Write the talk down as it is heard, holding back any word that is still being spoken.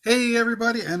Hey,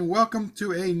 everybody, and welcome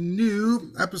to a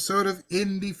new episode of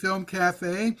Indie Film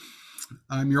Cafe.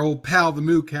 I'm your old pal, the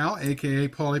Moo Cow, aka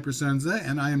Paulie Presenza,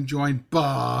 and I am joined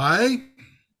by.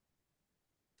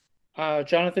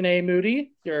 Jonathan A.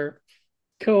 Moody, your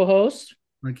co-host.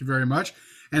 Thank you very much.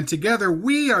 And together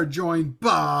we are joined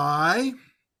by.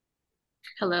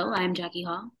 Hello, I'm Jackie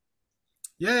Hall.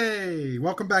 Yay!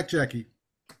 Welcome back, Jackie.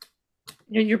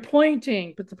 You're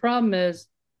pointing, but the problem is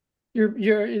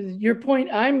you're point.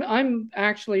 I'm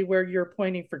actually where you're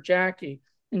pointing for Jackie,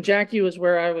 and Jackie was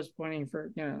where I was pointing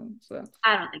for. So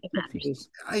I don't think it matters. confused.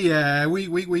 Yeah,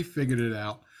 we figured it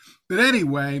out. But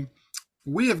anyway,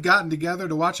 we have gotten together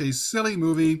to watch a silly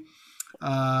movie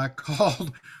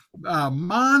called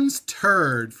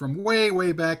MonsTURD from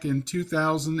way back in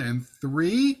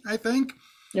 2003, I think.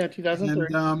 Yeah, 2003.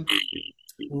 And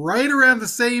right around the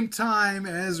same time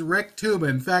as Rectuma.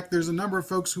 In fact, there's a number of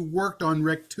folks who worked on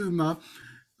Rectuma,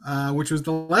 which was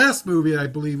the last movie I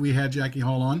believe we had Jackie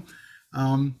Hall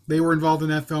on. They were involved in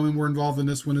that film and were involved in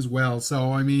this one as well.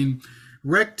 So, I mean,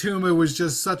 Rectuma was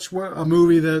just such a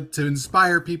movie that to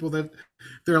inspire people that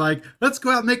they're like, let's go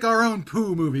out and make our own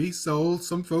poo movie. So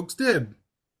some folks did.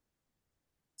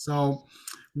 So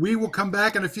we will come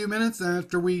back in a few minutes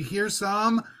after we hear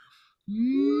some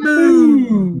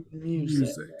moo Music.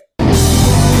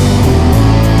 music.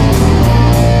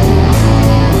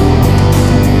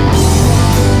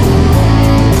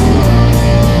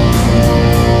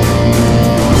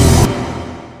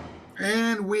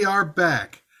 And we are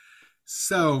back.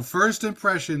 So, first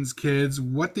impressions, kids.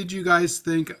 What did you guys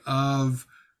think of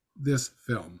this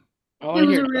film? I It want to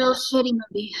was hear. a real shitty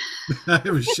movie.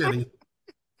 It was shitty.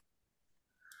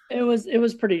 It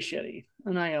was pretty shitty.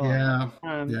 I'm not gonna lie.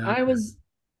 Yeah, yeah. I was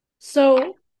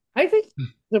so. I think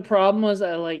the problem was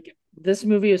I like this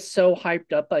movie is so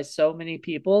hyped up by so many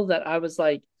people that I was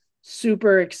like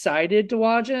super excited to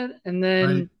watch it, and Right.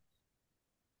 then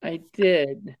I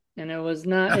did, and it was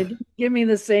not. It didn't give me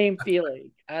the same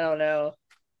feeling. I don't know.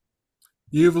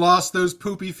 You've lost those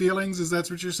poopy feelings. Is that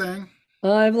what you're saying?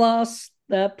 I've lost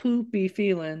that poopy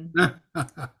feeling.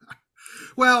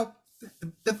 Well,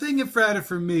 the thing about it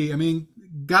for me, I mean,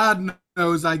 God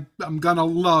knows I'm gonna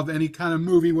love any kind of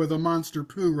movie with a monster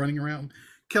poo running around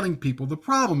killing people. The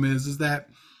problem is that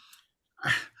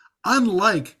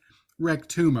unlike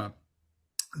Rectuma,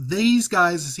 these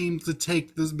guys seem to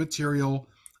take this material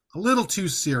a little too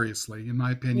seriously, in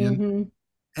my opinion.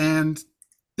 Mm-hmm. And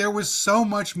there was so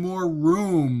much more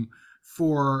room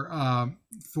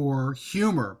for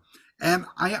humor. And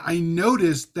I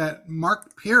noticed that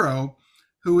Mark Piro,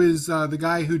 who is the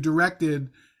guy who directed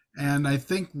and I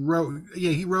think wrote,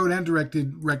 yeah, he wrote and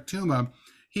directed Rectuma.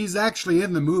 He's actually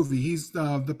in the movie. He's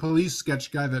the police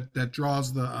sketch guy that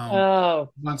draws the Oh,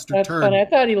 monster that's funny. turd. I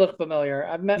thought he looked familiar.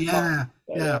 I've met Mark, Yeah,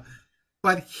 but yeah. yeah.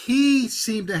 But he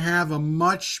seemed to have a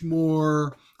much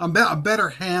more a better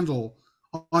handle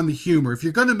on the humor. If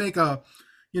you're going to make a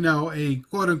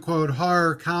quote unquote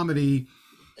horror comedy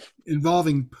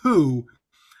involving poo,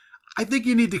 I think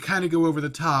you need to kind of go over the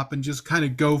top and just kind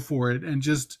of go for it and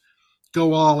just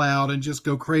go all out and just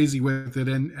go crazy with it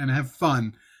and have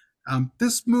fun.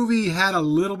 This movie had a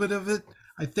little bit of it.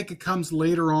 I think it comes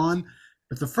later on,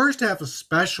 but the first half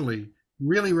especially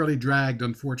really dragged.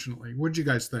 Unfortunately, what did you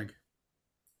guys think?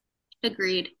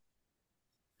 Agreed.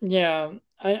 Yeah,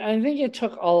 I think it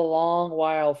took a long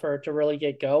while for it to really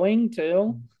get going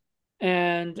too.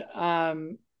 And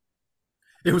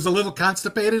It was a little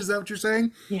constipated. Is that what you're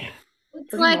saying? yeah, It's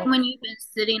pretty like much. when you've been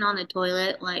sitting on the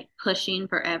toilet, like pushing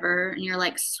forever, and you're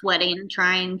like sweating,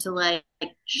 trying to like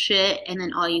shit, and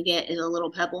then all you get is a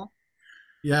little pebble.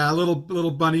 Yeah, a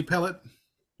little bunny pellet.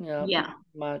 Yeah, pretty Yeah.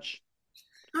 much.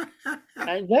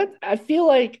 I feel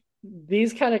like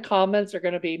these kind of comments are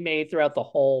going to be made throughout the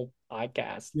whole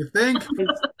podcast. You think?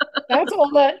 It's,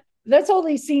 that's all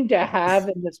they seem to have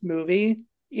in this movie,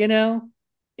 you know,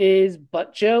 is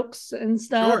butt jokes and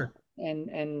stuff. Sure.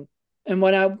 And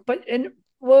when I but and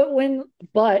when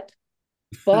but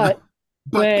Butt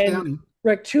when County.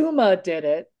 Rectuma did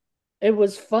it, it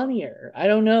was funnier. Yeah.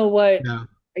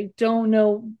 I don't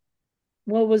know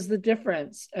what was the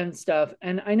difference and stuff.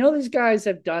 And I know these guys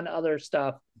have done other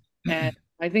stuff, and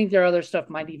I think their other stuff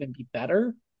might even be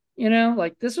better.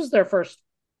 Like this was their first.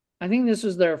 I think this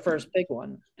was their first big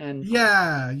one, and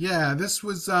Yeah. This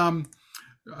was uh,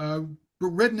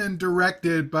 written and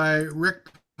directed by Rick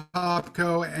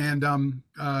Popko and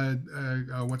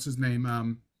what's his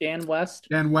name? Dan West.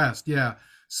 Dan West. Yeah.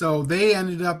 So they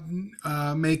ended up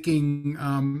making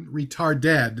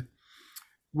Retarded, Oh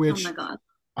my which God.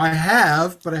 I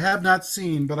have, but I have not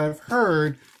seen, but I've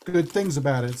heard good things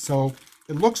about it. So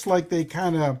it looks like they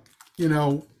kind of, you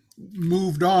know,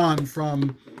 moved on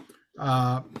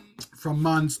uh, from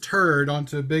MonsTURD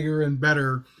onto bigger and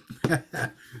better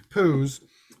poos,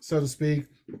 so to speak.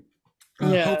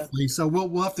 Yeah. Hopefully, so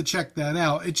we'll have to check that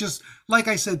out. It just, like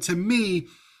I said, to me,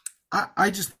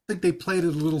 I just think they played it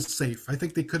a little safe. I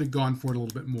think they could have gone for it a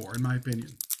little bit more, in my opinion.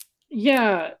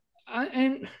 Yeah.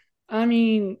 And I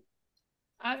mean,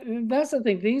 that's the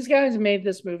thing. These guys made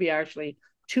this movie actually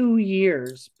 2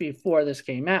 years before this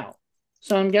came out.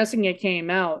 So I'm guessing it came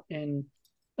out in,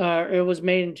 it was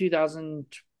made in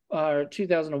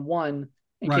 2001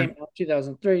 and came Right. out in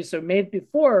 2003. So made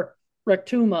before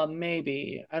Rectuma,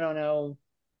 maybe. I don't know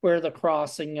where the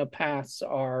crossing of paths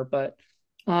are, but,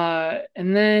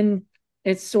 and then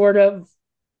it's sort of,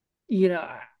 you know,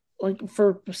 like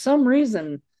for some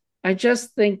reason, I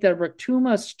just think that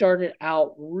Rectuma started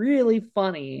out really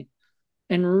funny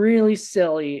and really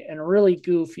silly and really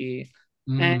goofy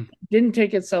and Mm. didn't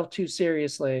take itself too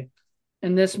seriously.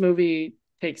 And this movie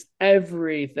takes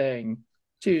everything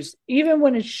to, even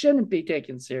when it shouldn't be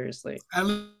taken seriously. At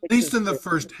Takes least it in the seriously.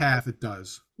 first half, it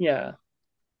does. Yeah,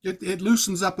 It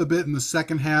loosens up a bit in the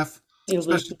second half, it especially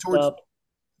loosens towards. up.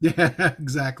 Yeah,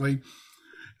 exactly.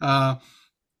 Uh,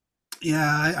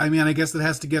 yeah, I mean, I guess it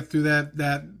has to get through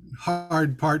that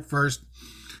hard part first.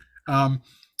 Um,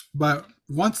 but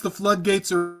once the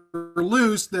floodgates are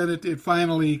loose, then it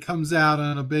finally comes out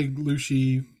on a big,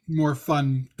 looshy, more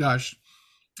fun gush,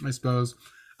 I suppose.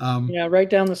 Um, Yeah, right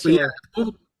down the but sewer.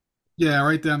 yeah,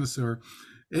 right down the sewer.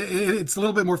 It's a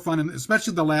little bit more fun, and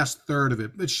especially the last third of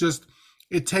it. It's just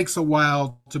it takes a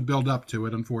while to build up to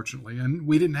it, unfortunately, and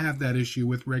we didn't have that issue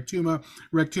with Rectuma.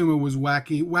 Rectuma was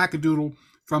wackadoodle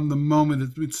from the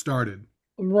moment it started.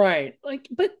 Right. Like,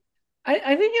 but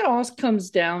I think it also comes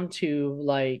down to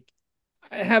like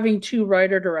having two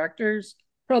writer directors,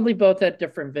 probably both had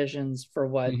different visions for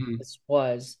what Hmm. this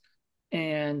was.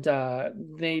 And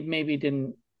they maybe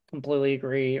didn't completely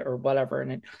agree or whatever.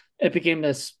 And it became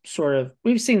this sort of,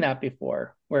 we've seen that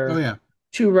before Oh where yeah,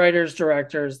 two writers,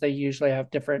 directors, they usually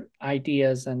have different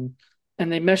ideas and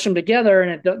they mesh them together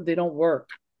and they don't work,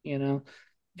 you know,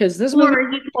 because this movie Or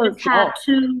you could short just have job.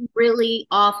 two really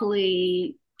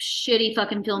awfully shitty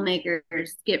fucking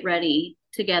filmmakers get ready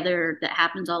together that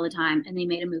happens all the time and they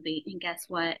made a movie and guess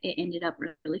what? It ended up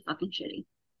really fucking shitty.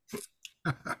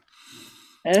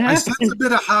 It I sense a happened.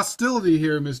 bit of hostility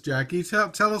here, Miss Jackie.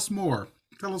 Tell us more.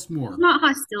 Tell us It's more. not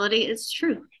hostility, it's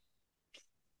truth.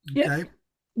 Yeah. Okay.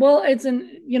 Well,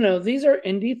 these are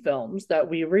indie films that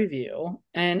we review,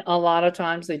 and a lot of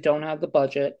times they don't have the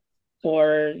budget,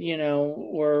 or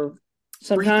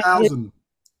Three sometimes thousand.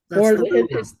 That's their minimum.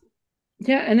 it's,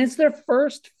 yeah, and it's their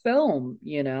first film.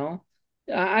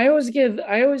 I always give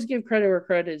credit where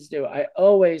credit is due. I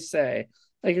always say,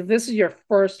 like, if this is your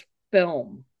first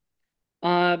film,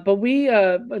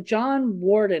 but John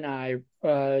Ward and I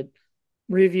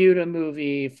reviewed a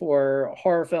movie for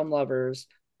horror film lovers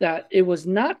that it was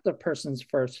not the person's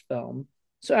first film.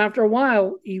 So after a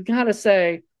while, you got to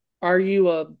say, are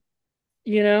you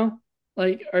you know,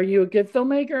 are you a good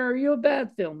filmmaker or are you a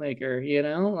bad filmmaker?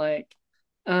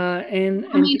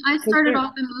 I And mean, I take started care.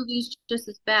 off in movies just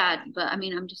as bad, but I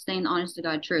mean, I'm just saying the honest to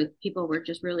God truth. People were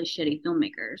just really shitty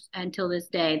filmmakers. Until this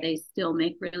day, they still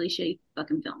make really shitty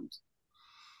fucking films.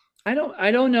 I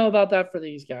don't know about that for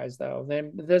these guys though.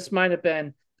 This might have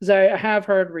been because I have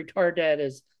heard Retarded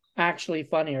is actually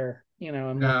funnier, and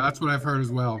Yeah, more that's what I've heard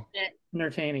as well.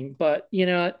 entertaining. But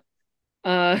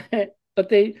Uh, but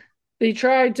they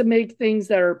tried to make things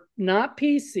that are not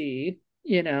PC,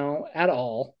 at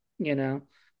all.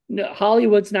 No,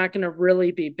 Hollywood's not going to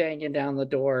really be banging down the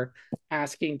door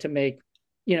asking to make,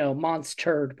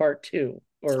 MonsTURD Part Two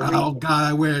or a Oh remake. God,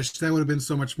 I wish that would have been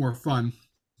so much more fun.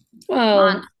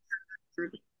 Well,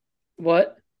 Monster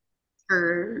what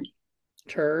turd.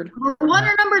 turd? Number one Yeah,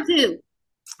 or number two?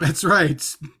 that's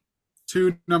right.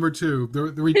 Number two,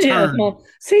 the Yeah, return. well,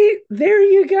 see, there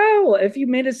you go. If you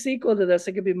made a sequel to this,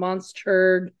 it could be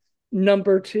MonsTURD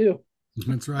number two.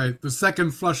 That's right. The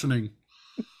second flushing.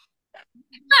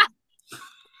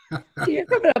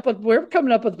 We're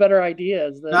coming up with better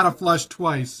ideas. Got to flush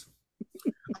twice.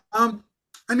 Um,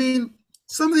 I mean,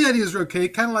 some of the ideas are okay.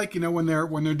 Kind of like when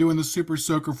they're doing the super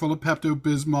soaker full of Pepto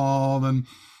Bismol and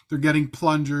they're getting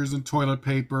plungers and toilet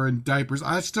paper and diapers.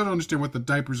 I still don't understand what the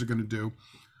diapers are going to do.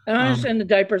 I don't Um, understand the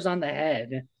diapers on the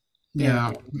head.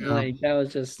 yeah, yeah. Like that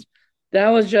was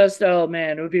just oh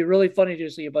man, it would be really funny to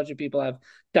see a bunch of people have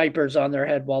diapers on their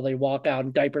head while they walk out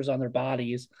and diapers on their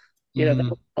bodies. That Hmm.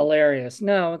 was hilarious.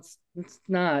 No, it's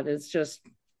not. It's just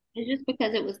It's just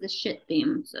because it was the shit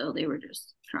theme, so they were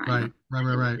just trying. Right, right,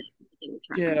 right, right. They were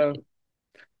trying to yeah. do.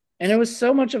 and it was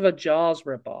so much of a Jaws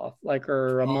ripoff, like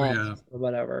or a Oh yeah. Monk or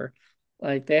whatever.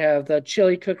 Like they have the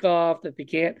chili cook-off that they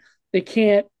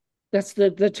can't. That's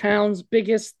the town's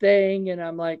biggest thing, and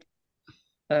I'm like,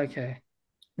 okay,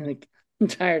 like I'm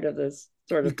tired of this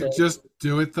sort You of could thing. just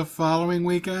do it the following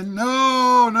weekend.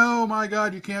 No, no, my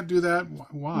God, you can't do that.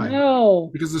 Why?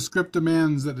 No, Because the script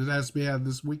demands that it has to be had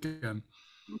this weekend.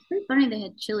 It's pretty funny they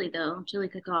had chili though, chili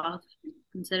cook off,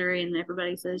 considering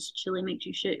everybody says chili makes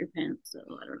you shit your pants. So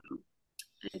I don't know.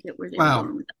 I get where they were Wow.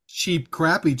 going with that. Cheap,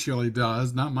 crappy chili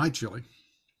does, not my chili.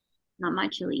 Not my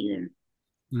chili either.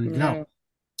 There you go. no,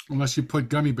 Unless you put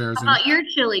gummy bears How in it. about your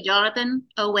chili, Jonathan?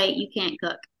 Oh wait, you can't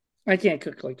cook. I can't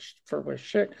cook like for with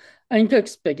shit. I can cook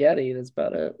spaghetti. That's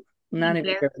about it. You Not can even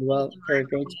barely very use well, the very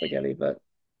great microwave. spaghetti, but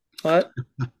what?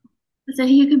 So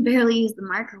you can barely use the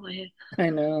microwave. I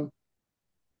know.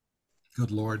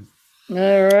 Good Lord. All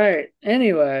right.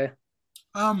 Anyway,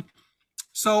 Um,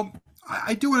 so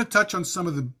I do want to touch on some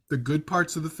of the good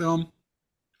parts of the film.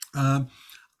 Um,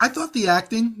 I thought the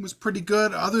acting was pretty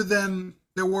good, other than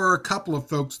there were a couple of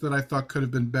folks that I thought could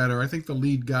have been better. I think the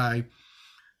lead guy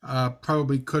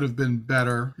probably could have been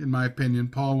better, in my opinion.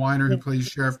 Paul Weiner, who plays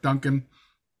Sheriff Duncan.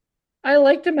 I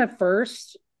liked him at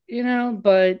first,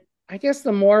 but I guess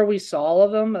the more we saw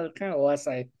of him, the kind of less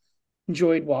I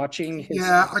enjoyed watching his.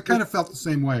 Yeah, I kind of felt the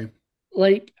same way.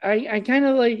 Like I kind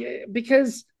of like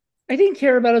because I didn't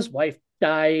care about his wife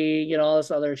dying, all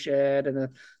this other shit, and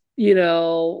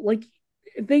like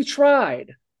they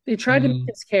tried to make Hmm.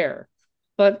 us care,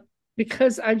 but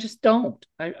because I just don't,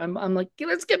 I'm like,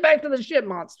 let's get back to the shit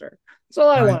monster. That's all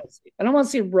I Right. want to see. I don't want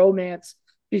to see romance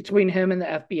between him and the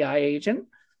FBI agent,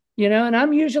 and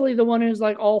I'm usually the one who's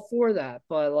like all for that,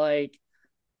 but like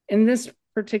in this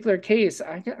particular case,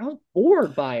 I was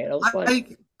bored by it. I was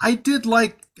like, I did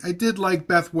like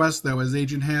Beth West though as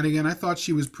Agent Hannigan. I thought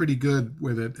she was pretty good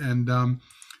with it, and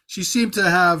she seemed to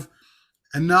have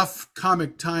enough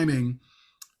comic timing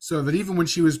so that even when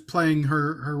she was playing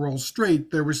her role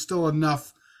straight, there was still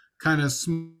enough kind of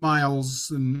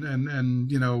smiles and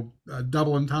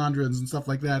double entendres and stuff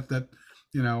like that that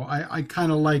I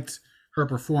kind of liked her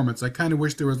performance. I kind of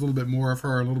wish there was a little bit more of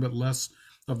her, a little bit less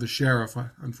of the sheriff,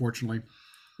 unfortunately.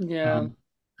 yeah. Um,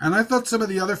 and I thought some of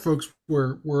the other folks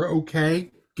were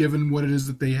okay given what it is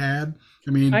that they had.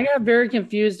 I I mean, got very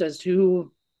confused as to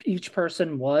who each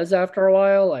person was after a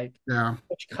while, like yeah,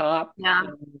 which cop. Yeah.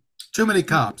 too many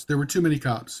cops. There were too many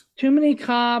cops. Too many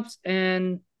cops,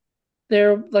 and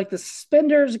they're like the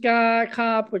suspenders guy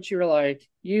cop, which you were like,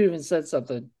 you even said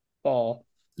something, Paul.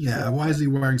 Yeah, Yeah. why is he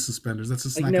wearing suspenders? That's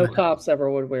just Like not no going to happen. cops ever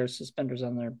would wear suspenders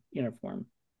on their uniform.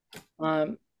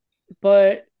 Um,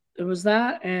 but it was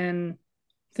that, and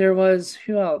there was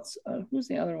who else? Who's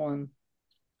the other one?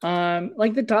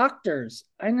 Like the doctors.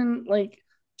 I didn't like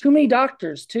too many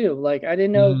doctors too. Like I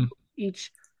didn't know who Hmm.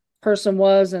 each person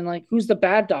was, and like who's the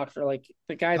bad doctor, like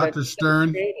the guy that Dr.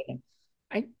 Stern. created him.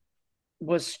 I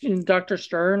was Dr.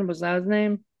 Stern, was that his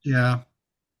name? Yeah.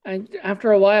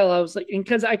 After a while I was like,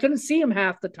 because I couldn't see him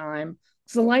half the time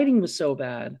because the lighting was so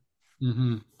bad.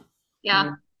 Hmm.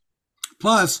 Yeah.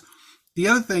 Plus, the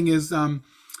other thing is, I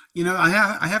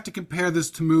have to compare this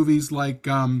to movies like,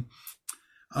 gosh,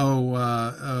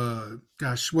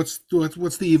 what's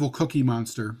the evil Cookie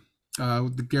Monster?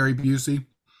 With the Gary Busey.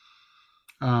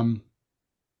 Um,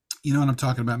 you know what I'm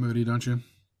talking about, Moody, don't you?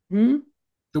 Hmm?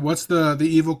 What's the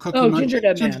evil Cookie Oh, Monster? Ginger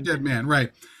Dead Ginger Man. Dead Man,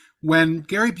 right? When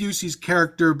Gary Busey's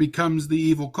character becomes the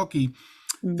evil cookie,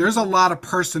 Mhm. there's a lot of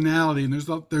personality and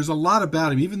there's a lot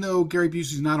about him. Even though Gary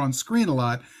Busey's not on screen a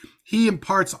lot, he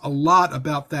imparts a lot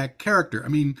about that character. I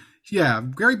mean, yeah,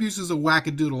 Gary Busey's a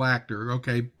wackadoodle actor,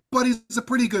 okay, but he's a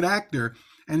pretty good actor,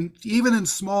 and even in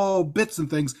small bits and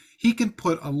things, he can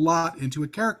put a lot into a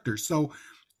character. So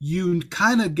you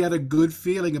kind of get a good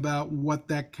feeling about what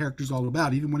that character's all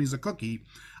about, even when he's a cookie.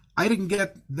 I didn't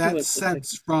get He that was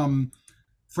sense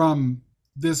from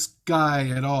this guy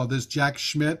at all, this Jack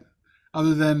Schmidt,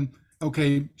 other than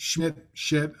okay, Schmidt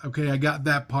shit, okay, I got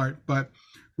that part. But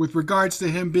with regards to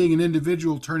him being an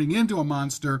individual turning into a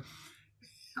monster,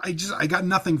 I got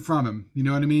nothing from him. You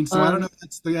know what I mean? So I don't know um if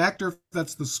that's the actor, if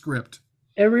that's the script.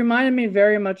 it reminded me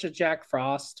very much of Jack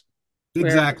Frost, where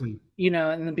Exactly.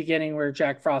 in the beginning where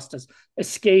Jack Frost is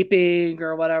escaping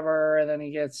or whatever, and then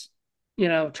he gets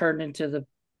turned into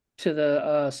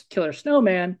the killer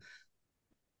snowman.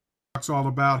 It's all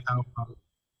about how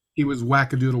he was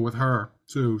wackadoodle with her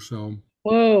too. So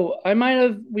Whoa,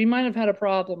 we might have had a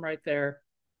problem right there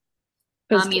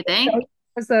because You think?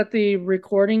 is that the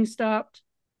recording stopped.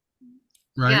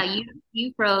 Yeah, right,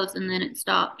 you froze and then it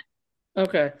stopped.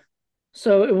 Okay,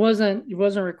 so it wasn't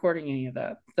recording any of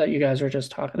that you guys were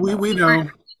just talking we about. we We weren't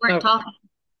know. we weren't Okay. talking.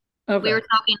 We Okay. were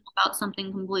talking about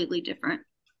something completely different.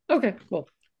 Okay, cool.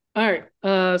 All right.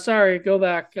 Sorry, go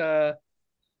back. I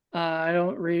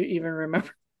don't even remember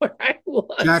where I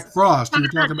was. Jack Frost. You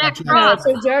Talking were about talking about Jack Jack Yeah, Frost.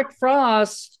 so Frost. Jack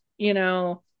Frost,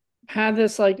 had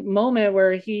this like moment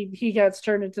where he gets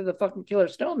turned into the fucking killer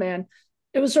snowman.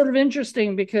 It was sort of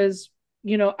interesting because,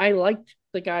 I liked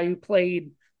the guy who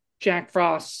played Jack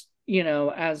Frost,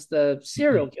 as the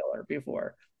serial killer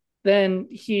before. Then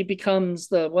he becomes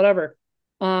the whatever.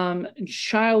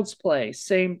 Child's Play,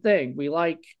 same thing. We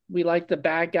like the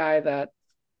bad guy that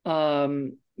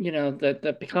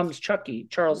that becomes Chucky,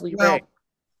 Charles Lee Ray. Well,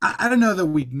 I don't know that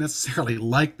we necessarily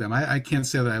liked them. I can't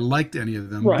say that I liked any of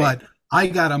them, Right. but I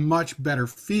got a much better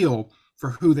feel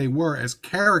for who they were as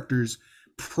characters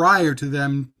prior to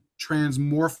them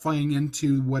transmorphing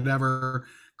into whatever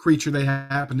creature they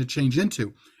happen to change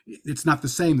into. It's not the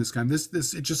same this time.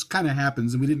 This it just kind of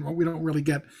happens, and we don't really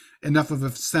get enough of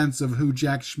a sense of who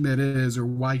Jack Schmidt is or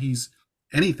why he's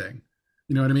anything.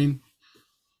 You know what I mean?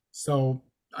 So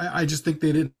I just think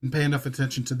they didn't pay enough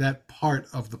attention to that part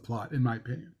of the plot, in my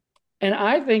opinion. And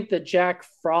I think that Jack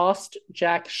Frost,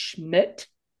 Jack Schmidt,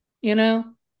 you know,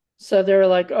 so they're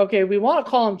like, okay, we want to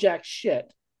call him Jack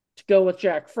Shit to go with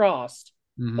Jack Frost,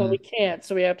 but we Hmm. can't,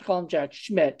 so we have to call him Jack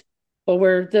Schmidt. But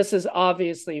where this is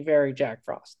obviously very Jack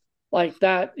Frost, like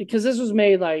that, because this was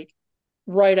made like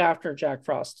right after Jack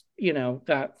Frost,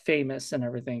 got famous and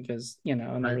everything, because and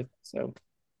Right. everything. So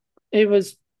it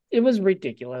was it was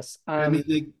ridiculous. I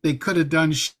mean, they could have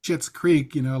done Schitt's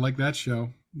Creek, like that show.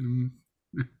 Mm.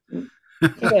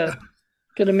 Could have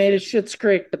could have made it Schitt's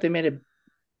Creek, but they made it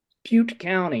Butte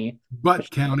County, Butt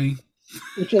which County.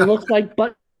 which it looks like,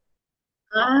 but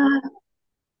Ah,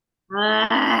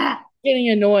 ah. getting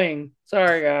annoying.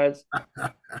 Sorry, guys.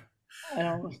 I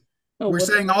don't know We're what.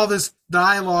 saying all this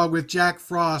dialogue with Jack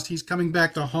Frost. He's coming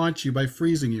back to haunt you by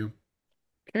freezing you.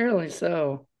 Apparently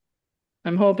so.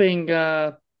 I'm hoping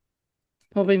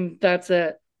that's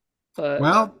it. But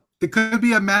Well, it could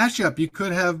be a mashup. You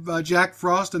could have Jack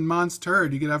Frost and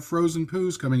MonsTURD. You could have Frozen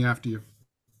Poos coming after you.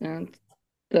 and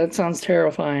that sounds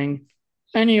terrifying.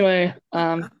 Anyway,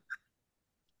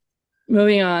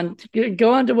 moving on.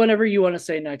 Go on to whatever you want to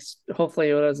say next. Hopefully,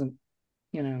 it doesn't.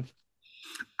 You know.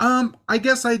 I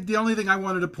guess the only thing I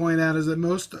wanted to point out is that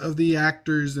most of the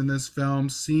actors in this film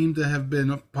seem to have been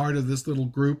a part of this little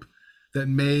group that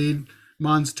made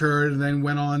MonsTURD and then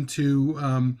went on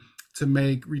to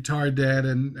make Retard Dad,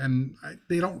 and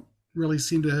they don't really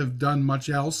seem to have done much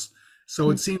else. So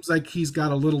it seems like he's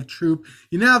got a little troupe.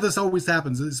 You know how this always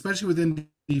happens, especially with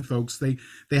indie folks. They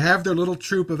have their little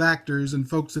troupe of actors and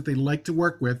folks that they like to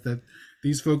work with. That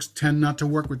these folks tend not to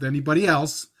work with anybody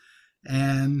else,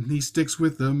 and he sticks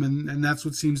with them, and that's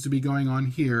what seems to be going on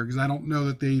here, because I don't know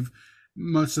that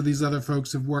most of these other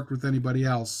folks have worked with anybody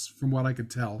else from what I could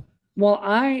tell. Well,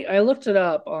 I looked it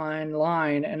up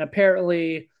online, and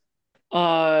apparently,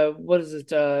 what is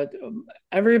it?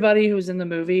 Everybody who's in the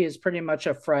movie is pretty much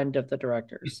a friend of the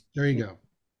directors, There you go.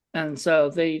 and so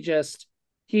he just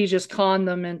conned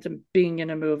them into being in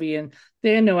a movie, and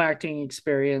they had no acting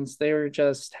experience. They were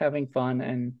just having fun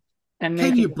and Can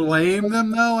making. you blame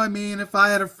them though? I mean, if I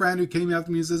had a friend who came up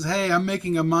to me and says, "Hey, I'm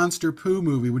making a monster poo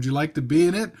movie. Would you like to be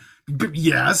in it?"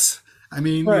 Yes. I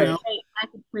mean, Right. Hey, I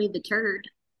could play the turd.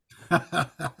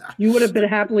 You would have been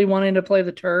happily wanting to play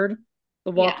the turd,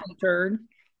 the Yeah, walking turd,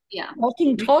 yeah.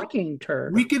 walking we talking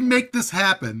turd. we can make this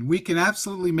happen. We can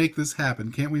absolutely make this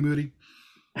happen, can't we, Moody?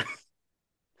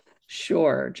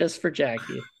 Sure, just for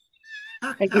Jackie.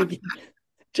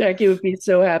 Jackie would be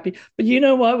so happy. But you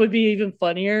know what would be even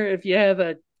funnier if you have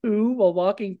a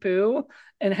walking poo,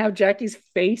 and have Jackie's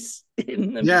face in the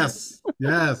middle. Yes,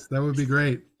 yes, that would be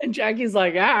great. And Jackie's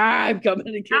like, I'm coming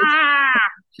to get you. Ah,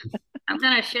 I'm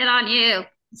gonna shit on you.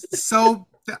 So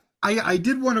I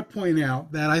did want to point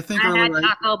out that I had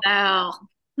Taco Bell.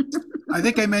 I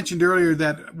think I mentioned earlier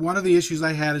that one of the issues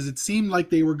I had is it seemed like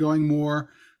they were going more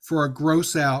for a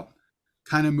gross out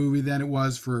kind of movie than it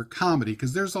was for comedy,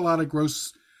 because there's a lot of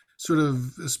gross sort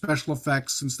of special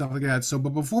effects and stuff like that. So, but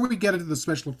before we get into the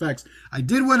special effects, I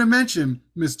did want to mention,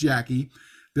 Miss Jackie,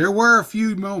 there were a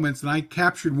few moments, and I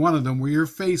captured one of them where your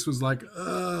face was like,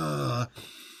 ugh,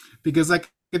 because I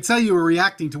could tell you were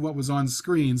reacting to what was on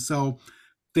screen. So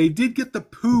they did get the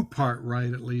poo part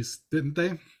right, at least, didn't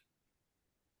they?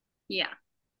 Yeah.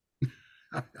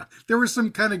 There were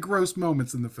some kind of gross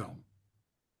moments in the film.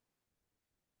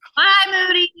 Hi,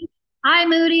 Moody. Hi,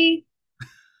 Moody.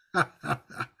 I'm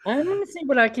gonna see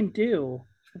what I can do.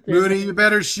 If there's Moody, you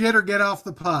better shit or get off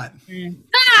the pot.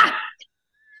 Ah!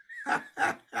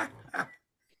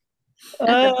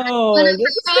 Oh, One this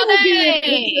is all gonna be an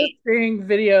day. interesting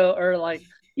video, or like,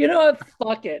 You know what?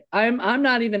 Fuck it. I'm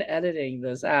not even editing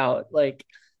this out. Like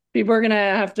people are gonna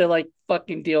have to like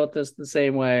fucking deal with this the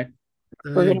same way.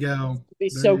 There We're you gonna go. be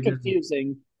There so you go.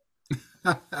 confusing.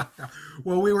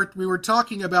 Well, we were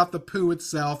talking about the poo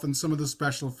itself and some of the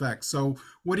special effects. So,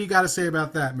 what do you got to say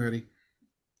about that, Moody?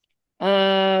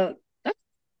 Uh,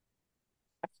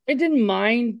 I didn't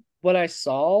mind what I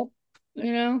saw.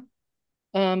 You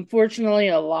know, fortunately,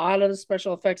 a lot of the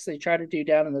special effects they try to do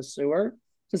down in the sewer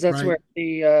because that's Right?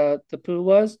 where the pool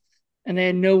was, and they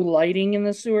had no lighting in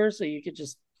the sewer, so you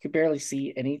could barely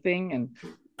see anything. And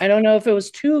I don't know if it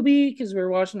was Tubi because we were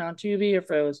watching on Tubi, or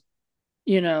if it was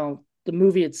the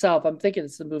movie itself. I'm thinking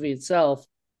it's the movie itself,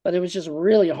 but it was just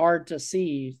really hard to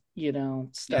see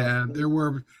stuff. Yeah, there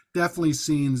were definitely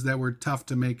scenes that were tough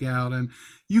to make out, and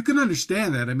you can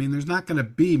understand that. I mean, there's not going to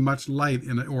be much light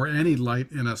in it or any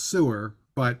light in a sewer,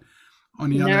 but on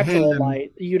the other Natural hand,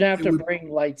 light, you'd have it to would. bring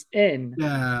lights in.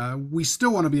 Yeah, we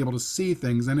still want to be able to see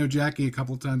things. I know Jackie a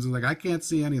couple of times was like, I can't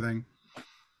see anything.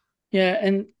 Yeah,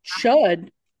 and Chud,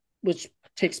 which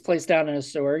takes place down in a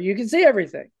sewer, you can see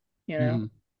everything. You know, Hmm.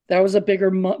 that was a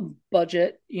bigger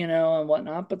budget, and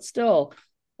whatnot, but still,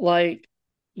 like,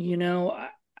 you know,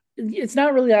 it's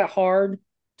not really that hard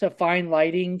to find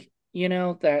lighting,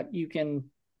 that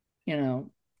you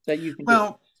know, you can do.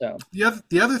 Well, So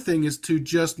the other thing is to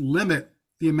just limit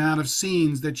the amount of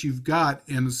scenes that you've got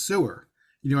in the sewer.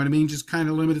 You know what I mean? Just kind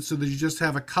of limit it so that you just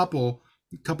have a couple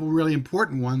really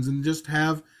important ones, and just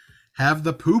have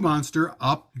the poo monster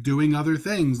up doing other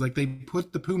things. Like they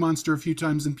put the poo monster a few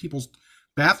times in people's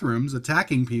bathrooms,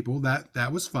 attacking people.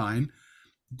 That was fine.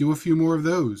 Do a few more of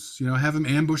those. Have him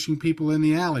ambushing people in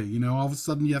the alley. All of a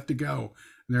sudden you have to go,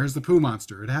 and there's the poo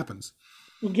monster. It happens.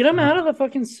 get him Uh, out of the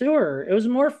fucking sewer. It was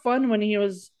more fun when he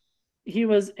was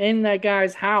in that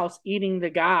guy's house eating the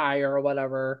guy or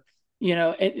whatever.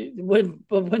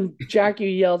 When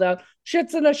Jackie yelled out,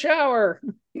 "Shit's in the shower!"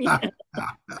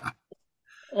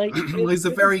 like He's a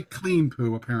very clean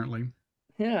poo, apparently.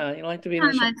 yeah, you like to be in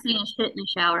the Time shower. I've seen a shit in the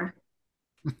shower.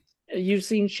 You've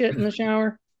seen shit in the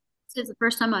shower? This is the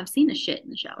first time I've seen a shit in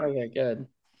the shower. Okay, good.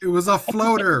 It was a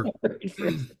floater.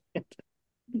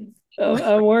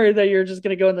 I'm worried that you're just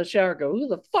gonna go in the shower and go, "Who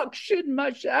the fuck shit in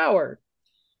my shower?"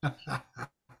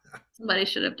 Somebody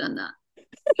should have done that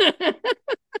Could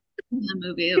in the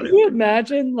movie. It would have you been.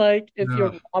 imagine like if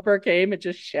your No. robber came and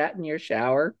just shat in your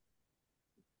shower?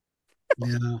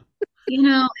 Yeah.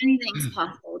 Anything's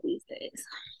possible these days.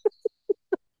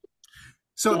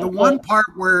 So the Yeah, one part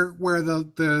where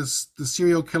the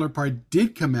serial killer part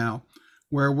did come out,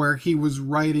 where he was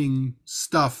writing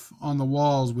stuff on the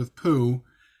walls with poo,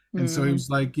 and so he mhm. was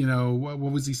like, what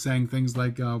was he saying? Things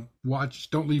like, "Watch,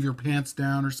 don't leave your pants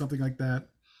down" or something like that.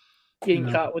 You Getting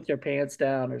know. caught with your pants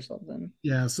down or something.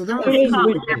 Yeah. So there Don't were a get It is few caught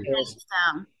little with your things. ridiculous. pants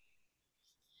down.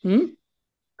 Hmm?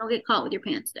 Don't get caught with your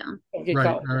pants down. Don't get Right.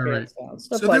 caught with All your right. pants down.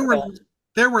 Stuff So there like were that.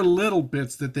 there were little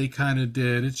bits that they kind of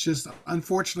did. It's just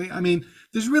unfortunately, I mean,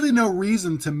 there's really no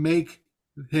reason to make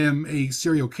him a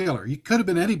serial killer. He could have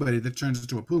been anybody that turns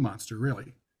into a poo monster,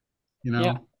 really. You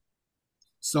Yeah. know.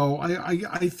 So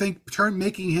I think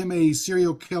making him a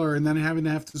serial killer and then having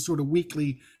to have to sort of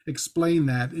weekly explain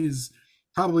that is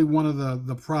probably one of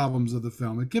the problems of the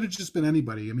film. It could have just been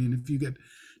anybody. I mean, if you get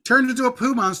turned into a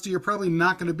poo monster, you're probably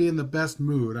not going to be in the best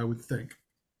mood, I would think.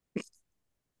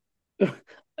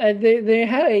 And they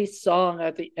had a song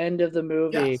at the end of the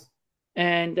movie, Yes.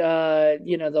 and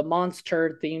the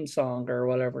MonsTURD theme song or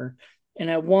whatever. And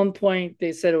at one point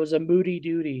they said it was a moody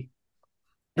duty.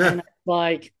 And I'm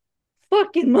like,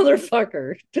 fucking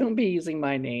motherfucker, don't be using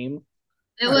my name.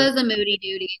 It was a moody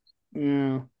duty.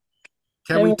 Yeah.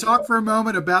 Can we And talk for a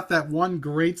moment about that one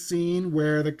great scene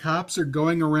where the cops are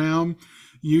going around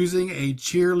using a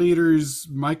cheerleader's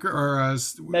micro or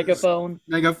megaphone.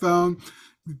 megaphone,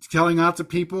 telling out to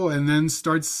people, and then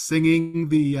starts singing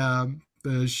the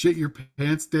 "shit your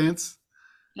pants" dance?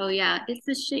 Oh yeah, it's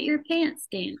the shit your pants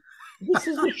dance. This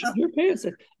is the shit your pants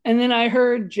in. And then I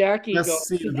heard Jackie go, Best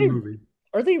scene of the movie.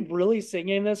 are they really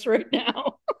singing this right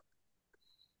now?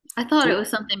 I thought it was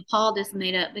something Paul just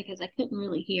made up because I couldn't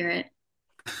really hear it.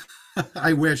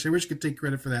 I wish I could take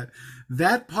credit for that.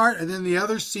 That part, and then the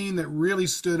other scene that really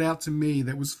stood out to me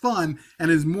that was fun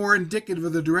and is more indicative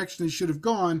of the direction they should have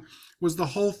gone was the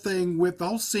whole scene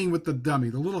with the dummy,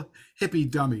 the little hippie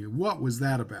dummy. What was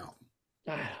that about?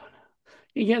 I don't know.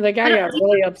 Yeah, the I guy don't, got did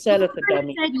really you upset at the remember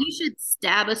dummy. he said you should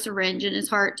stab a syringe in his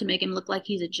heart to make him look like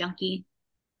he's a junkie?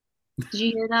 Did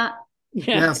you hear that?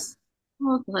 Yeah. Yes. I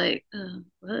was like,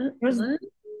 what? There's What?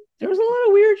 there was a lot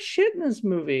of weird shit in this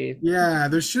movie. Yeah,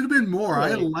 there should have been more.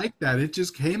 I Really. like that. It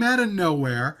just came out of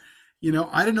nowhere.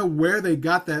 I don't know where they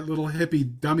got that little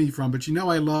hippie dummy from, but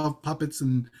I love puppets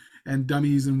and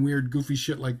dummies and weird goofy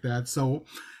shit like that. So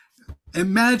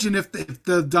imagine if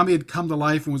the dummy had come to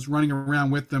life and was running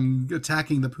around with them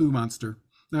attacking the poo monster.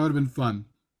 That would have been fun.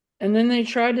 And then they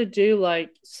tried to do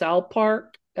like South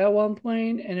Park at one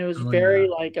point, and it was Oh yeah, very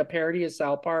like a parody of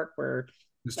South Park where,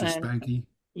 Mr. and Spanky.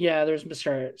 yeah, there's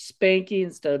Mr. Spanky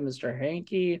instead of Mr.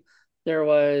 Hanky. There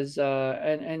was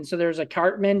and so there was a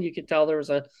Cartman. You could tell there was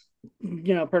a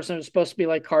person who was supposed to be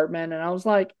like Cartman, and I was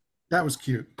like, That was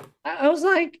cute. I was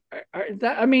like,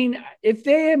 I mean, if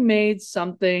they had made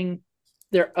something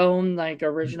their own like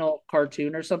original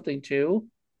cartoon or something too,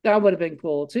 that would have been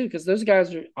cool too, because those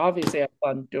guys are obviously have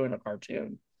fun doing a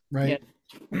cartoon, yeah, Right.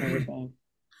 and everything.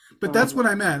 But that's what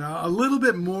I meant. A little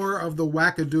bit more of the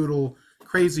wackadoodle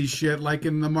crazy shit, like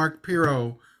in the Mark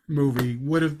Piro movie,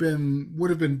 would have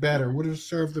been better. Would have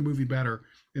served the movie better,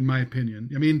 in my opinion.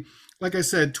 I mean, like I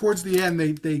said, towards the end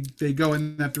they go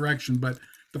in that direction, but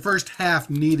the first half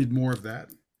needed more of that.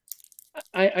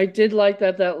 I did like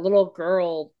that little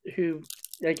girl who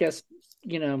I guess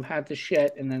had the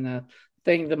shit, and then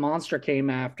the monster came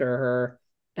after her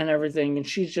and everything, and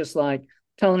she's just like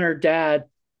telling her dad,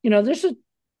 there's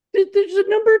a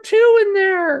number two in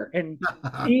there, and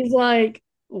he's like,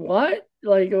 what?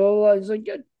 Like, oh, he's like,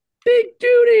 big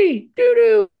duty, doo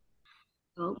doo.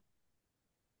 Oh,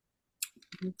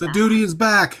 The duty is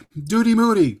back. Duty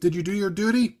Moody. Did you do your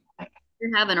duty?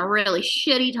 you're having a really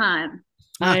shitty time.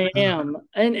 I am,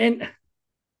 and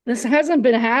this hasn't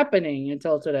been happening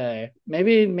until today.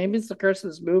 Maybe it's the curse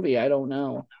of this movie. I don't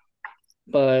know,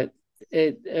 but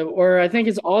or I think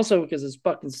it's also because it's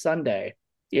fucking Sunday.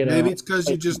 You Maybe know, it's because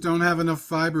you like, just don't have enough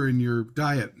fiber in your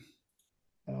diet.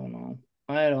 I don't know.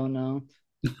 I don't know.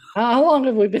 How long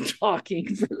have we been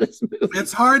talking for this movie?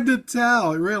 It's hard to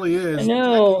tell. It really I is.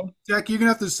 know. Jack, you're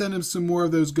gonna have to send him some more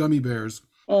of those gummy bears.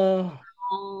 Uh,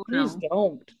 Oh please no.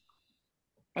 don't.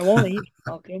 I won't eat.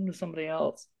 I'll give them to somebody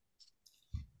else.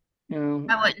 You know,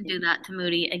 I wouldn't do that to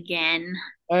Moody again.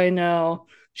 I know.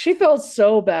 She felt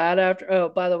so bad after. Oh,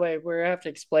 by the way, we have to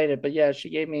explain it, but yeah, she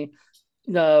gave me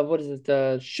the what is it?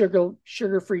 The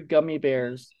sugar-free gummy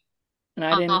bears, and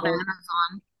Off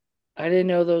Amazon. I didn't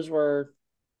know those were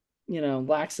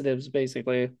laxatives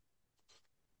basically. And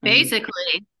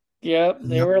Basically. yep,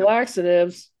 they Yep. were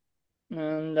laxatives,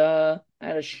 and I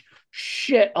had to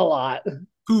shit a lot.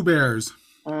 Pooh Bears.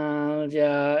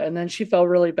 Yeah, and then she felt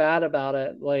really bad about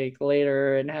it, like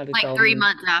later, and had to Like tell three me.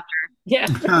 months after. Yeah,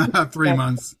 3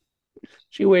 months.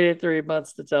 she waited 3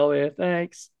 months to tell me.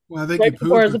 Thanks. Well, I think you Right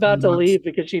before pooed I was for three about to months. leave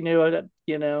because she knew that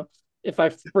if I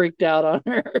freaked out on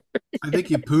her. I think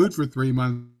you pooed for 3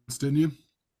 months, didn't you?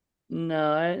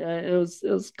 No, it was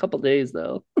a couple days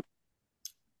though.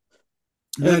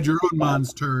 It You was had your own bad.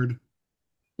 MonsTURD.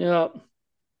 Yeah,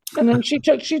 and then she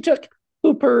took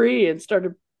poopery and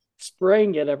started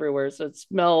spraying it everywhere, so it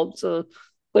smelled. So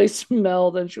they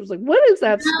smelled, and she was like, "What is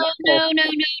that No, smell?" no, no, no,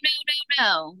 no,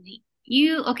 no, no.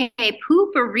 You okay?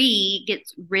 Poopery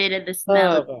gets rid of the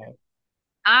smell. Oh, okay.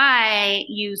 I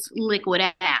use liquid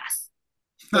ass.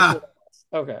 Liquid ass.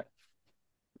 Okay,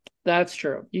 that's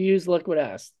true. You use liquid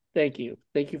ass. Thank you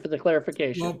for the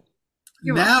clarification. Well,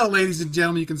 You're welcome. now, ladies and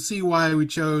gentlemen, you can see why we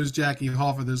chose Jackie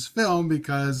Hall for this film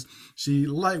because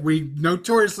we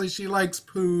notoriously she likes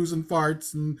poos and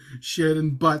farts and shit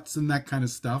and butts and that kind of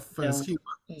stuff Yeah, as humor,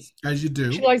 as you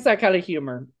she do. likes that kind of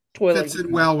humor, toilet Fits in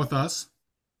humor. well with us.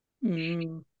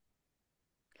 Mm.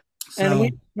 And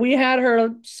we So, we had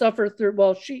her suffer through.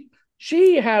 Well,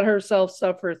 she had herself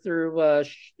suffer through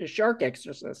Shark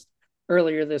Exorcist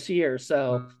earlier this year.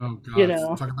 So oh you God,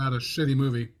 know, talk about a shitty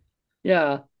movie.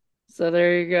 yeah. So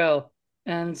there you go.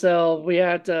 And so we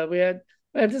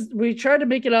tried to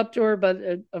make it up to her, but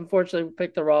unfortunately, we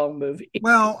picked the wrong movie.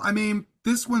 Well, I mean,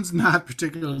 this one's not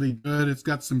particularly good. It's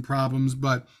got some problems,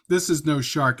 but this is no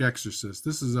Shark Exorcist.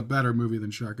 This is a better movie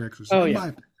than Shark Exorcist, Oh in yeah, my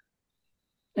opinion.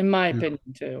 in my You know, opinion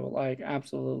too. Like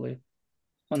absolutely,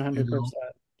 one you hundred know.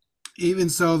 percent. Even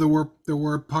so, there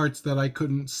were parts that I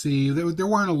couldn't see. There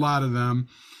weren't a lot of them,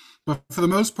 but for the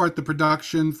most part, the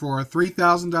production for a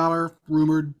 $3,000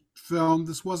 rumored film,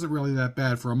 this wasn't really that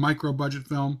bad for a micro budget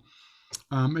film.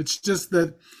 It's just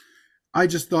that I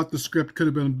just thought the script could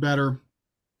have been better.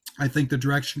 I think the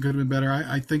direction could have been better.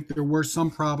 I think there were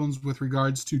some problems with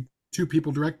regards to two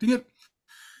people directing it.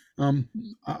 Um,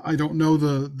 I don't know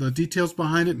the details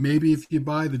behind it. Maybe if you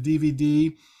buy the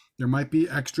DVD, there might be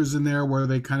extras in there where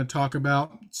they kind of talk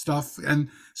about stuff, and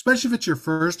especially if it's your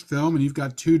first film and you've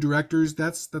got two directors,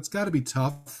 that's got to be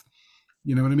tough.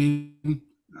 You know what I mean?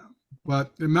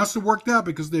 But it must have worked out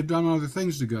because they've done other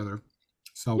things together.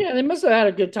 So Yeah, they must have had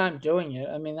a good time doing it.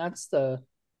 I mean, that's the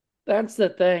That's the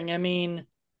thing. I mean,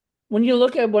 when you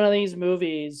look at one of these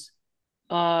movies,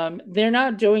 they're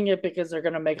not doing it because they're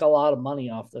going to make a lot of money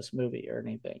off this movie or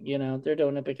anything. You know, they're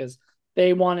doing it because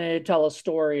they wanted to tell a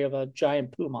story of a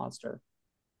giant poo monster.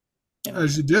 You know,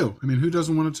 As you do. I mean, who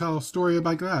doesn't want to tell a story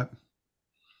like that?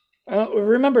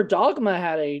 remember Dogma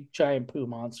had a giant poo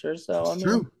monster, so I It's mean,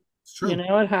 true. It's true.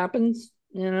 it happens.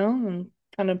 And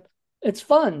kind of it's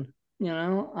fun. I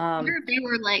wonder if they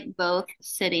were like both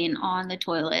sitting on the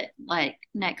toilet, like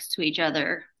next to each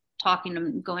other, talking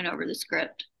and going over the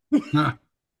script.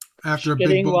 After a big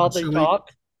shitting bowl while of they chili. talk.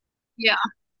 Yeah.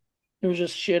 It was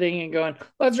just shitting and going,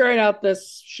 let's write out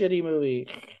this shitty movie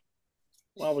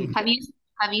while we Have you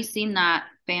have you seen that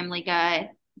Family Guy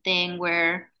thing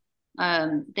where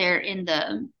they're in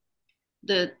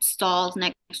the stalls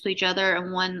next to each other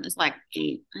and one is like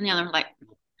and the other like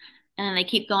and then they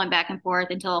keep going back and forth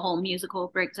until a whole musical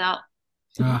breaks out.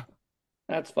 Ah,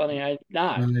 That's funny. I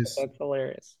not, but nice. that's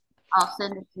hilarious. I'll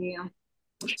send it to you.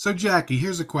 So, Jackie,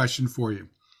 here's a question for you.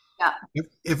 Yeah.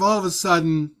 If all of a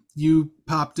sudden you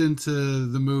popped into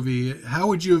the movie, how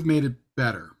would you have made it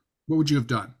better? What would you have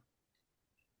done?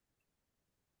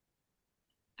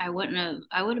 I would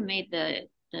have made the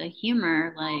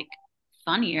humor like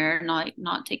funnier,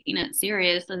 not taking it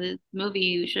serious. So this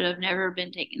movie should have never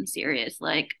been taken serious.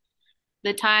 Like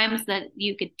the times that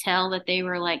you could tell that they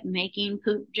were like making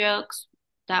poop jokes,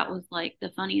 that was like the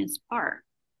funniest part.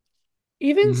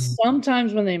 Even Mhm.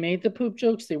 sometimes when they made the poop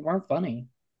jokes, they weren't funny.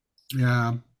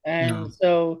 Yeah, yeah. And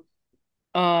so,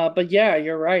 but yeah,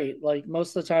 you're right. Like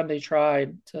most of the time they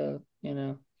tried to,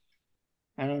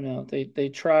 I don't know, they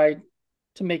tried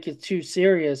to make it too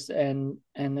serious and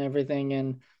everything.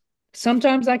 And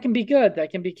sometimes that can be good. That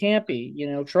can be campy.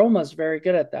 Troma's very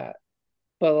good at that.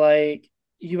 But like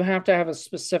you have to have a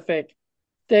specific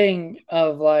thing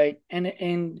of like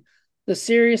and the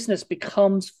seriousness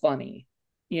becomes funny,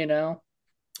 you know?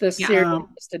 The Yeah.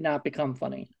 seriousness did not become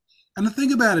funny. And the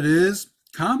thing about it is,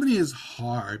 comedy is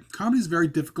hard. Comedy is very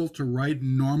difficult to write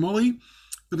normally.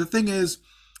 But the thing is,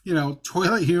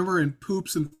 toilet humor and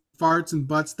poops and farts and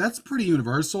butts, that's pretty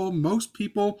universal. Most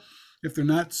people, if they're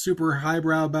not super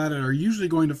highbrow about it, are usually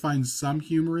going to find some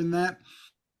humor in that.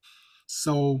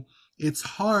 So it's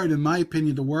hard, in my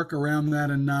opinion, to work around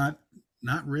that and not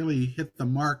really hit the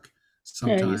mark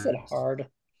Yeah, you said sometimes. hard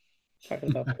talking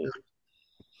about poop.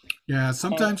 Yeah, Uh,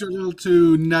 sometimes you're a little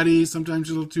too nutty, sometimes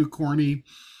you're a little too corny,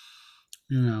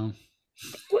 you know.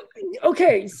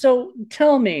 okay, so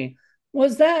tell me,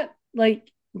 was that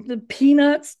like the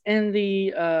peanuts and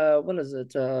the what is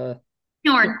it? The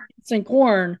Norn. peanuts and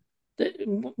corn.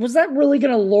 Was that really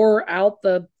gonna lure out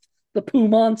the poo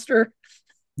monster?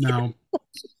 No.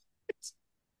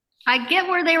 I get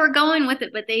where they were going with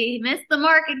it, but they missed the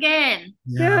mark again.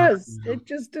 Yeah. Yes, Yeah. it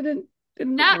just didn't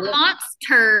That work.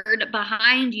 monster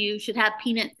behind you should have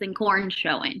peanuts and corn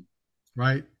showing.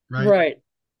 Right, right. Right.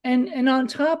 And on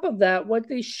top of that, what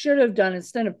they should have done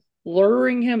instead of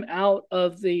luring him out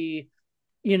of the,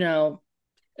 you know,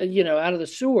 out of the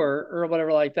sewer or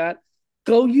whatever like that,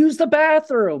 go use the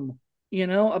bathroom.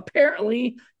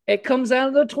 Apparently it comes out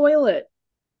of the toilet.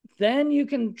 Then you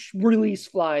can release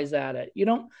flies at it. You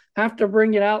don't have to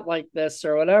bring it out like this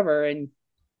or whatever. And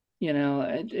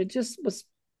it just was,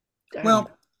 I don't know.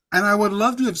 Well, and I would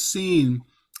love to have seen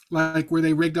like where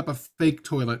they rigged up a fake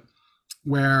toilet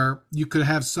where you could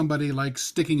have somebody like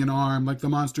sticking an arm, like the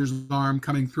monster's arm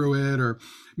coming through it, or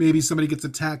maybe somebody gets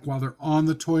attacked while they're on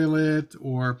the toilet,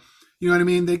 or you know what I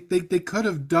mean? They could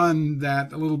have done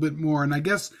that a little bit more. And I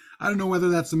guess I don't know whether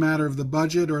that's a matter of the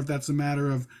budget or if that's a matter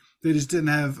of they just didn't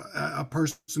have a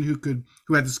person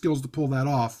who had the skills to pull that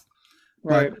off.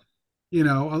 Right. But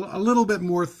a little bit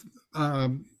more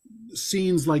um,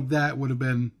 scenes like that would have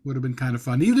been kind of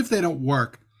fun, even if they don't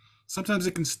work. Sometimes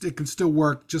it can still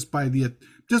work just by the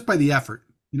effort.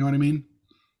 You know what I mean?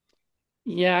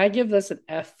 Yeah, I give this an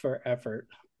F for effort.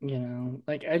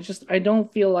 Like I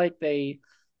don't feel like they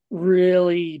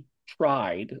really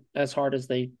tried as hard as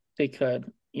they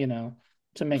could,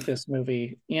 to make this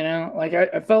movie. Like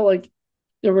I felt like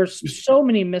there were so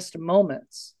many missed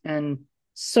moments and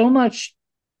so much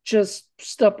just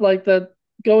stuff like the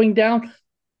going down.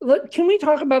 Can we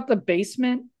talk about the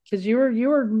basement? Because you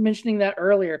were mentioning that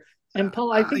earlier. And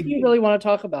Paul, I think I, you really want to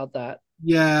talk about that.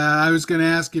 yeah, I was going to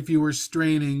ask if you were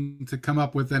straining to come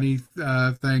up with any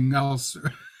thing else,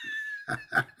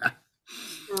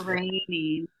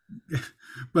 Raining.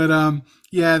 but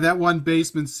yeah, that one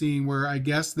basement scene where I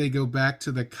guess they go back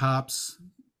to the cops.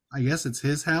 I guess it's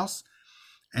his house,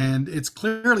 and it's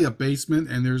clearly a basement,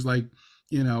 and there's like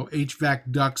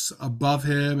HVAC ducts above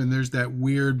him, and there's that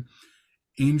weird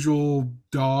angel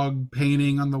dog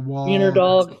painting on the Wiener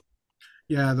wall. dog.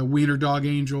 Yeah, the Wiener Dog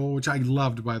Angel, which I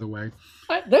loved, by the way.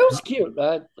 That was cute.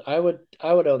 I would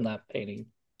own that painting.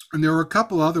 And there were a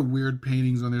couple other weird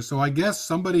paintings on there. So I guess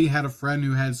somebody had a friend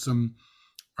who had some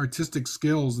artistic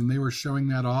skills, and they were showing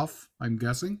that off. I'm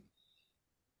guessing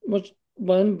Which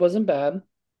one wasn't bad.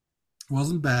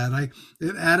 wasn't bad. I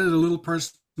It added a little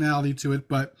personality to it,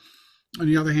 but on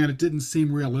the other hand, it didn't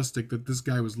seem realistic that this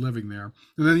guy was living there.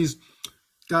 And then he's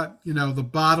got the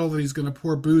bottle that he's going to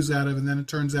pour booze out of, and then it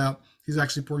turns out he's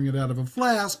actually pouring it out of a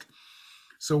flask.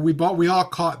 So we all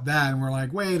caught that, and we're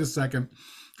like, wait a second,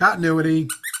 continuity.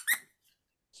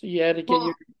 So you had to get your,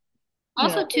 Well, you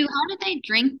also know, too, how did they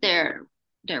drink their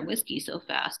whiskey so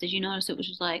fast? Did you notice it was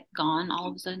just like gone all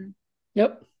of a sudden?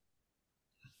 yep.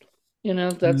 I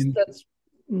That's mean,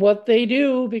 what they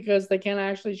do because they can't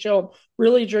actually show them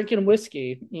really drinking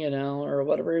whiskey, or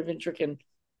whatever, even drinking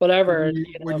whatever,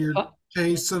 when you're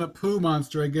chasing a poo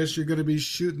monster, I guess you're going to be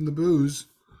shooting the booze.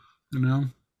 You know,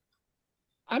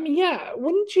 I mean, yeah,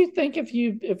 wouldn't you think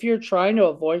if you're trying to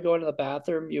avoid going to the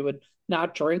bathroom, you would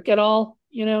not drink at all,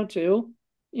 too?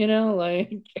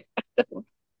 Like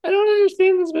I don't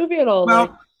understand this movie at all. Like,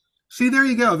 well, see, there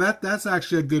you go. That's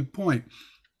actually a good point.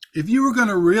 If you were going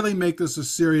to really make this a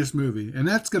serious movie, and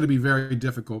that's going to be very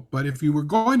difficult, but if you were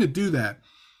going to do that,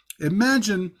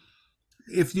 imagine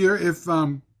if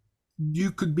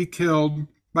you could be killed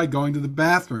by going to the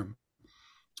bathroom,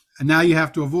 and now you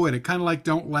have to avoid it. Kind of like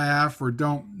don't laugh or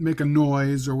don't make a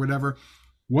noise or whatever.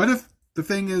 What if the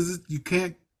thing is you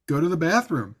can't go to the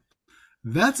bathroom?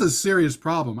 That's a serious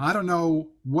problem. I don't know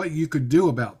what you could do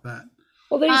about that.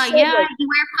 well, they said Yeah, like you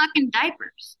wear fucking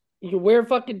diapers. you can wear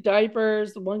fucking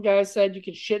diapers. The one guy said you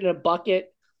could shit in a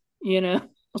bucket, you know,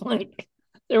 like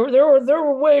there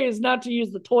were ways not to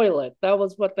use the toilet. That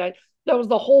was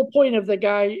the whole point of the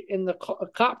guy in the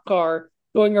cop car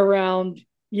going around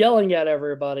yelling at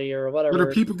everybody or But are whatever.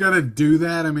 people going to do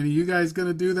that? I mean, are you guys going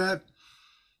to do that?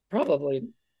 Probably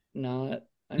not.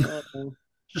 I don't know.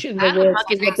 Shit in the I have a woods.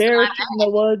 bucket There's a next to bear my shit in the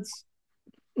woods.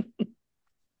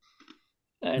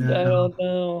 And I Yeah. don't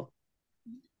know.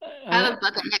 I I, have a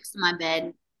bucket next to my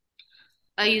bed.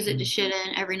 I use it to shit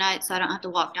in every night so I don't have to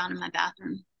walk down to my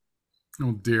bathroom.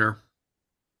 Oh dear.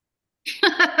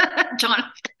 John.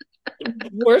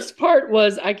 worst part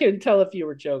was I couldn't tell if you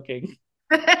were joking.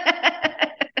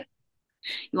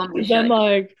 You want me to 'Cause show I'm you?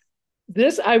 like,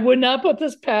 this, I would not put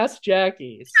this past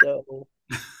Jackie. So,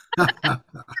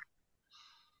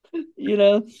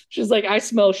 she's like, I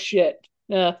smell shit.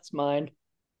 Yeah, it's mine.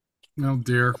 Oh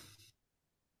dear.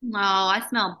 No, I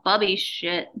smell bubby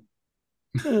shit.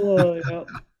 Oh, yeah.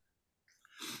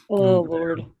 Oh Oh,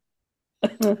 dear. Lord.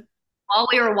 While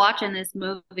we were watching this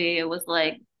movie, it was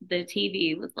like the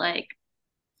TV was like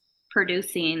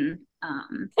producing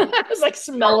It's like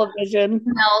smell of vision.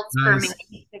 smells for me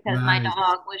Nice. because my Nice.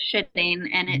 dog was shitting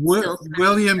and it still smells.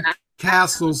 William And I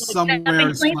Castle was like, stepping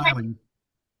somewhere clean smiling.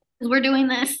 because we're doing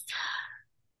this.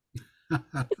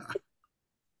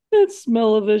 It's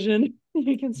smell of vision.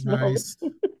 You can smell Nice.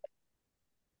 it.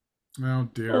 Oh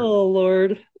dear. Oh,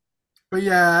 Lord. But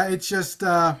yeah, it's just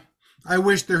I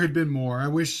wish there had been more. I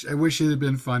wish it had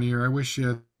been funnier. I wish it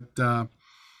had been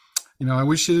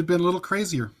a little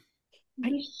crazier.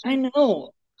 I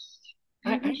know.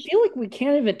 I feel like we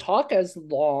can't even talk as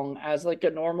long as like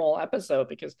a normal episode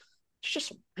because there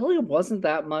just really wasn't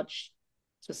that much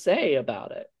to say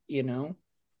about it, There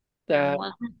that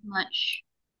wasn't much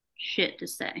shit to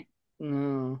say.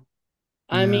 no.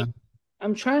 I mean, Yeah.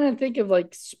 I'm trying to think of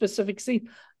like specific scenes.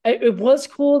 It was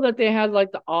cool that they had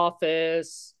like the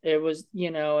office. It was,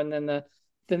 and then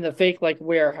the fake like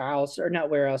warehouse or not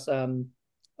warehouse,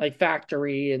 like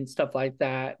factory and stuff like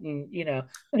that. And it Yeah,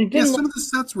 didn't look, some of the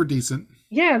sets were decent.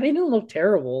 yeah, they didn't look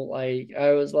terrible. Like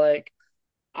I was like,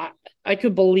 I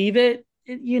could believe it.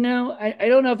 I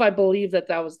don't know if I believe that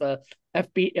was the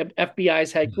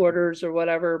FBI's headquarters or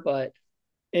whatever, but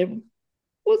it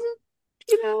wasn't,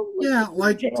 Yeah,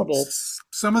 like like terrible.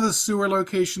 some of the sewer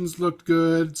locations looked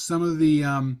good. Some of the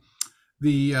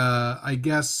I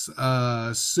guess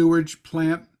sewage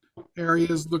plant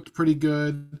areas looked pretty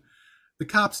good. The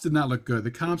cops did not look good.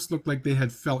 The cops looked like they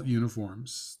had felt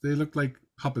uniforms. They looked like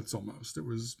puppets almost. It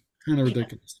was kind of Yeah,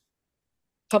 ridiculous.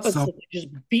 puppets So that they just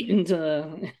beat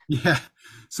into. yeah,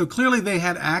 so clearly they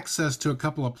had access to a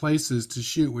couple of places to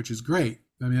shoot, which is great.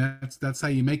 I mean, that's how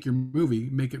you make your movie,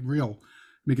 make it real,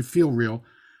 make it feel real.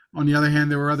 On the other hand,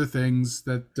 there were other things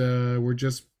that were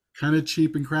just kind of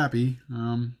cheap and crappy.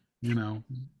 You know,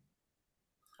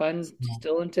 Fun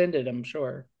still intended, I'm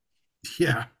sure.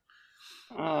 yeah,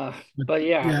 But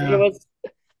yeah, it yeah, was.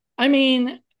 I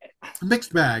mean, a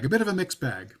mixed bag, a bit of a mixed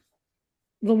bag.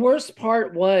 the worst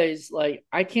part was like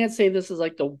I can't say this is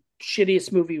like the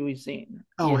shittiest movie we've seen.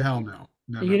 Oh hell no,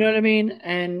 no, no, You know no. what I mean?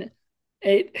 And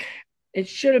it it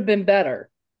should have been better,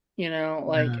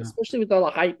 like Yeah. especially with all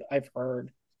the hype I've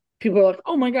heard. People are like,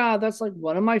 "Oh my God, that's like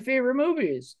one of my favorite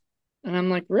movies." And I'm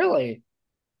like, "Really?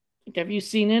 Like, have you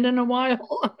seen it in a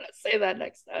while?" I'm gonna say that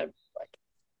next time. Like,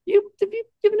 have you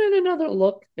given it another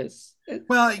look? Because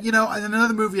Well,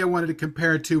 another movie I wanted to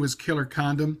compare it to was Killer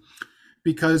Condom,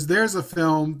 because there's a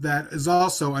film that is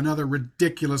also another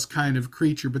ridiculous kind of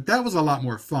creature, but that was a lot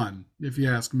more fun, if you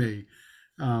ask me.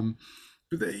 Um,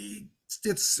 but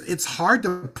it's hard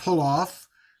to pull off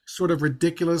sort of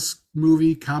ridiculous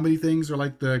movie comedy things, or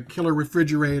like the killer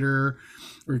refrigerator,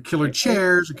 or killer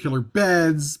chairs, or killer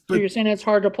beds. so But you're saying it's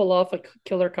hard to pull off a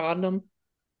killer condom?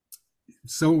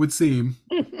 so it would seem.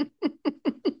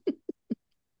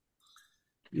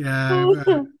 Yeah,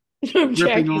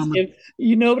 Jack ripping is on giving,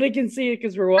 nobody can see it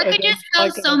because we're I could watching just go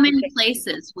so podcast. many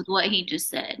places with what he just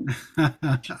said.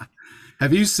 the.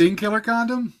 Have you seen Killer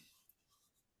Condom?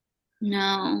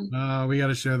 No, Oh, we got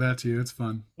to show that to you. It's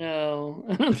fun. No,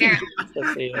 I don't think he apparently. wants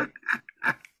to see it.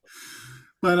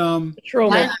 But I,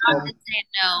 Trauma. I'm just saying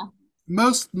no.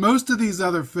 most of these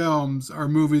other films are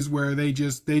movies where they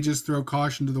just throw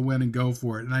caution to the wind and go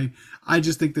for it. And I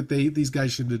just think that these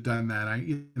guys shouldn't have done that.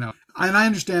 And I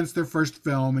understand it's their first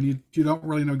film, and you don't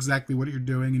really know exactly what you're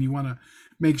doing, and you want to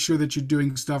make sure that you're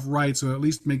doing stuff right, so it at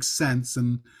least makes sense,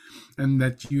 and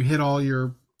that you hit all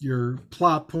your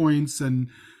plot points, and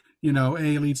A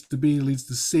leads to B leads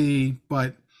to C.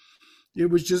 But it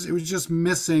was just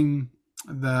missing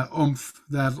the oomph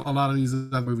that a lot of these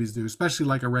other movies do, especially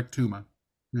like a Rectuma,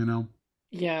 you know.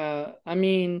 Yeah, I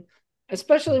mean,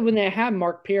 especially when they had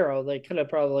Mark Pirro, they could have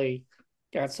probably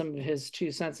got some of his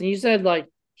 2 cents. And you said like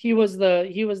he was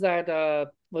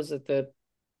that was it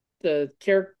the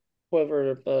character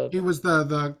whatever the He was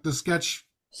the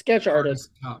sketch artist,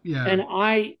 artist. Yeah, and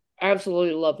I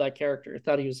absolutely love that character. I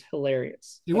thought he was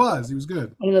hilarious. he Like was. He was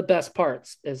good, one of the best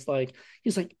parts is like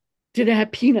he's like, did it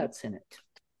have peanuts in it?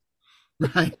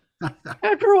 right?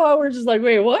 After a while, we're just like,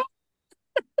 wait, what?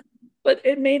 But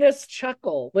it made us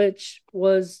chuckle,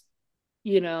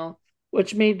 you know,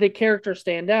 which made the character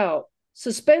stand out.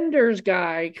 Suspenders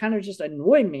guy kind of just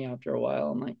annoyed me after a while.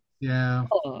 I'm like, Yeah.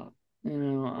 oh,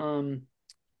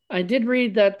 I did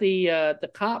read that the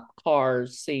cop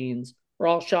cars scenes were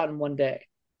all shot in one day.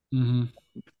 Hmm.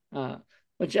 Uh,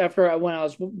 which after when I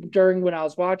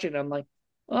was watching, I'm like,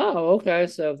 oh, okay,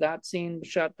 so that scene was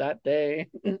shot that day.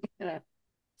 Yeah,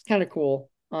 it's kind of cool.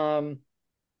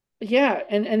 Yeah,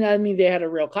 and I mean they had a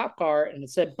real cop car and it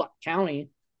said Buck County,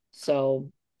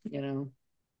 so you know,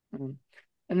 um,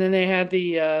 and then they had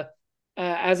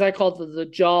as I called the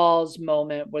Jaws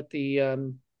moment with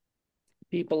the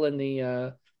people in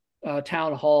the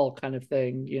town hall kind of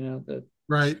thing, the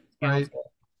Right. Right.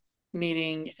 council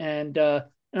meeting, and I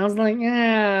was like,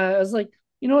 yeah, I was like,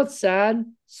 you know what's sad?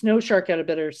 Snow Shark had a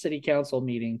better city council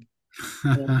meeting,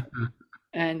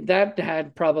 and that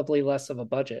had probably less of a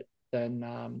budget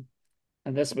than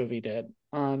this movie did.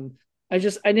 I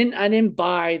didn't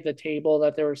buy the table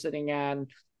that they were sitting at,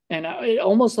 and it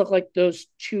almost looked like those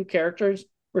two characters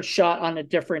were shot on a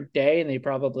different day, and they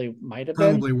probably might have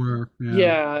been. Probably were. Yeah.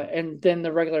 Yeah, and then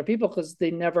the regular people because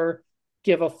they never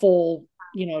give a full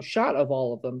shot of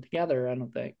all of them together. I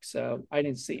don't think so. I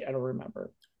didn't see. I don't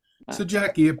remember. Uh, So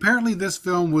Jackie, apparently this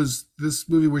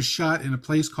movie was shot in a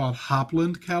place called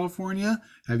Hopland, California.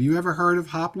 Have you ever heard of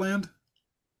Hopland?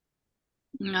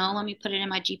 No, let me put it in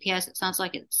my GPS. It sounds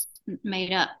like it's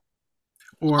made up.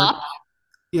 Or Hop,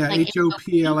 yeah, like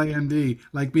Hopland.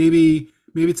 Like maybe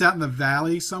it's out in the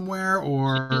valley somewhere, two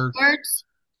or words.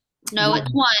 No, well,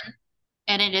 it's one,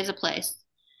 and it is a place.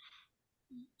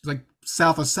 like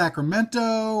south of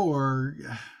Sacramento, or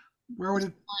where would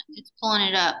it? It's pulling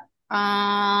it up.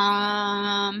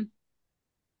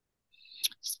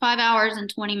 It's 5 hours and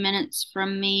 20 minutes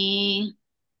from me.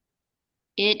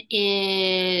 It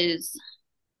is.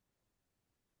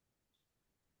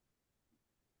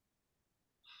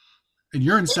 And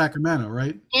you're in Sacramento,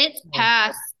 right? It's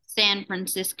past San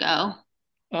Francisco,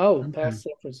 oh, Okay, past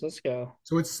San Francisco.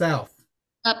 so it's south.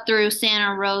 up through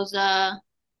Santa Rosa.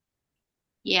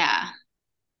 Yeah.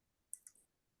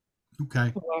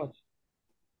 Okay, Oh, wow.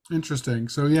 interesting.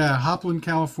 So yeah, Hopland,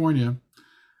 California.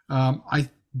 I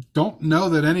don't know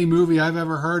that any movie I've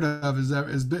ever heard of is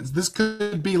this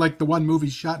could be like the one movie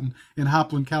shot in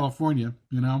Hopland, California.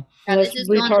 Yeah, Unless this is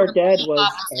going Retard the Dad complete was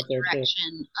out opposite there too.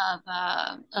 direction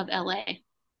of LA.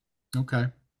 Okay,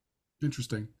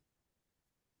 interesting.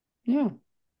 Yeah.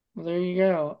 Well, there you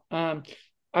go.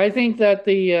 I think that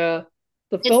the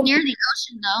It's film near the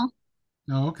ocean though.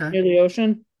 Oh, okay. near the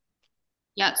ocean,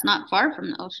 Yeah, it's not far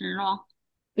from the ocean at all.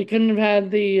 They couldn't have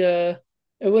had the.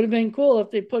 It would have been cool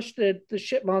if they pushed the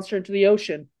shit monster into the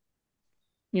ocean.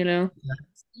 You know,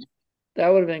 that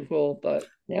would have been cool. But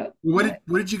yeah, What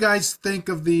did you guys think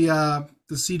of the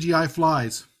CGI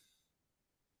flies?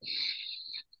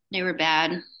 They were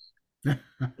bad.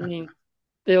 I mean,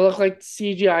 they look like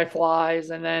CGI flies,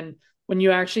 and then when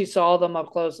you actually saw them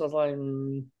up close, I was like,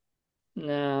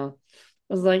 no.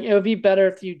 I was like, it would be better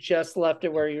if you just left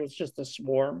it where it was just a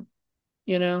swarm.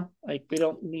 Like we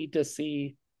don't need to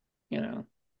see, you know,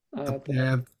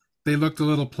 Yeah, they looked a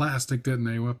little plastic, didn't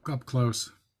they, up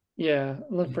close? yeah,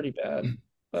 it looked pretty bad.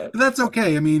 But But that's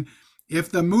okay. I mean,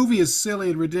 if the movie is silly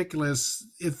and ridiculous,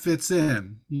 it fits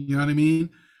in. You know what I mean?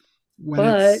 When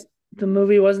but it's the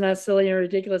movie wasn't as silly and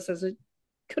ridiculous as it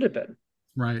could have been.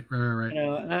 right, right, right, right.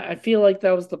 And I feel like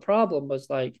that was the problem, was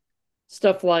like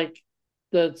stuff like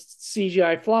the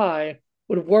CGI fly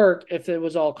would work if it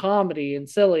was all comedy and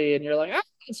silly, and you're like, ah,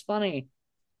 it's funny.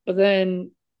 But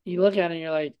then you look at it and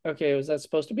you're like, okay, was that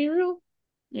supposed to be real?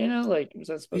 Like, was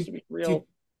that Do supposed you, to be do you real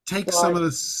take some fly? of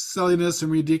the silliness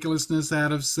and ridiculousness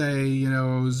out of, say,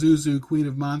 Zuzu, Queen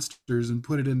of Monsters, and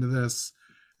put it into this?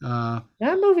 Uh,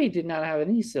 That movie did not have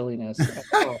any silliness at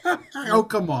all. oh,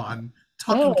 come on.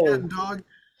 Talking cat and No, dog?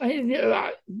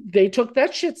 they took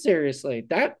that shit seriously.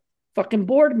 That fucking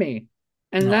bored me.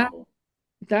 And No.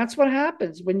 that's what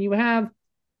happens when you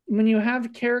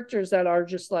have characters that are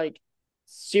just like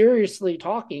seriously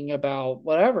talking about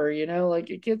whatever, like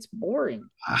it gets boring.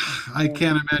 I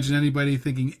can't imagine anybody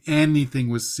thinking anything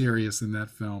was serious in that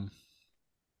film.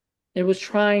 It was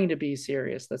trying to be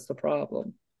serious. That's the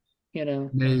problem, you know.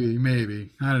 Maybe,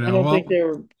 maybe. I don't I know. don't think Well, they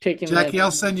were taking that. Jackie,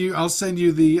 I'll send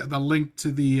you the link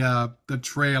to the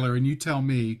trailer, and you tell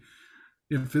me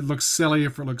if it looks silly,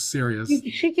 if it looks serious.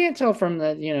 She can't tell from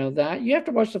that you have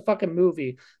to watch the fucking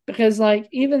movie, because like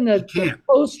even You the can't.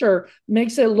 poster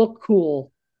makes it look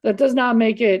cool. That does not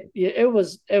make it. It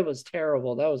was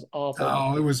terrible. That was awful.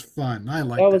 Oh, it was fun. I That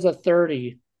liked it. was a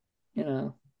 30. You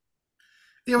know.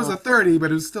 It was Uh, a 30,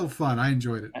 but it was still fun. I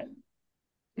enjoyed it.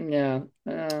 yeah.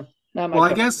 Not my Well, I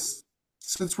cup. guess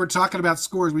since we're talking about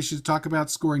scores, we should talk about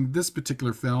scoring this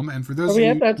particular film. And for Are those of we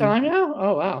at you, that time now?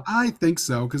 Oh wow. I think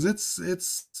so because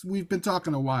it's we've been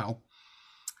talking a while.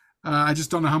 I just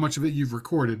don't know how much of it you've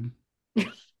recorded.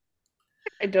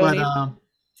 I don't But even.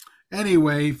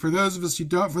 anyway, for those of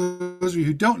you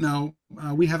who don't know,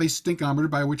 we have a stinkometer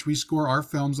by which we score our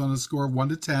films on a score of 1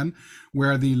 to 10,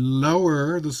 where the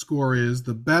lower the score is,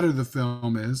 the better the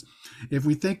film is. If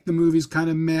we think the movie's kind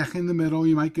of meh in the middle,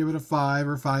 you might give it a 5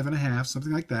 or 5.5,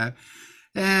 something like that.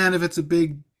 And if it's a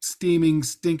big steaming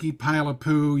stinky pile of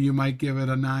poo, you might give it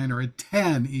a 9 or a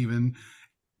 10 even.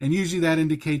 And usually that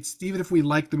indicates, even if we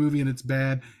like the movie and it's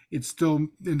bad, it still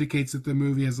indicates that the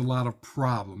movie has a lot of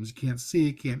problems. You can't see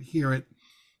it, can't hear it,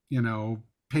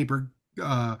 paper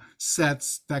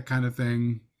sets, that kind of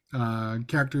thing,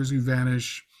 characters who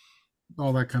vanish,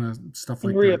 all that kind of stuff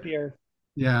And like that. reappear.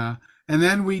 Yeah. And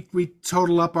then we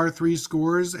total up our three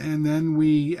scores, and then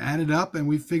we add it up and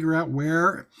we figure out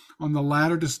where on the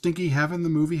ladder to stinky heaven the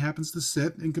movie happens to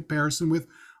sit in comparison with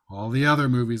all the other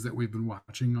movies that we've been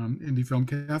watching on Indie Film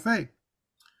Cafe.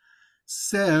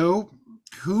 So,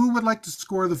 who would like to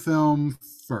score the film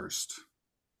first?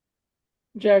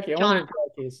 Jackie, I want to John, hear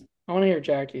Jackie's. I want to hear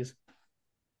Jackie's.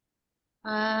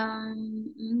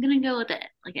 I'm gonna go with it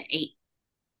like an 8.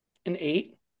 An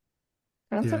 8.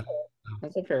 That's a Yeah. fair,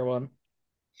 that's a fair one.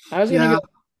 I was gonna go. Yeah.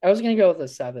 I was gonna go with a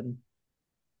 7.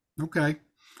 Okay.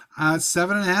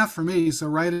 7.5 for me. So,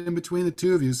 right in between the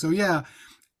two of you. So, yeah,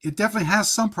 it definitely has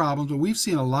some problems, but we've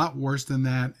seen a lot worse than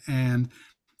that. And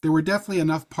there were definitely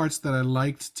enough parts that I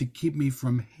liked to keep me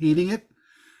from hating it.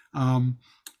 Um,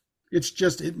 it's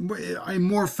just I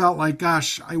more felt like,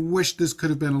 gosh, I wish this could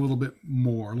have been a little bit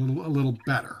more, a little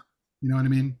better. You know what I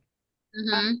mean?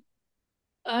 Mm-hmm.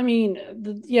 I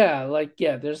mean, yeah, like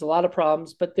yeah, there's a lot of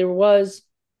problems, but there was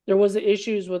the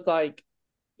issues with like,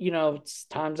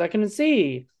 times I couldn't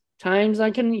see, times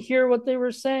I couldn't hear what they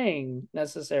were saying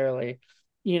necessarily.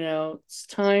 It's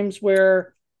times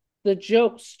where the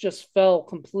jokes just fell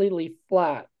completely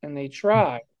flat, and they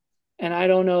tried, and I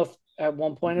don't know if at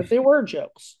one point if they were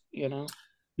jokes.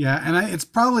 Yeah, and it's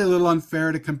probably a little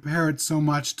unfair to compare it so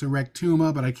much to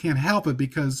Rectuma, but I can't help it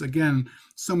because, again,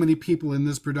 so many people in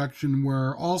this production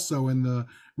were also in the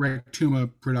Rectuma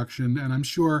production, and I'm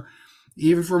sure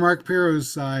even for Mark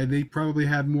Piro's side, they probably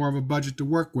had more of a budget to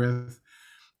work with.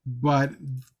 But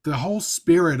the whole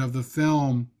spirit of the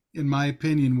film, in my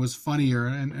opinion, was funnier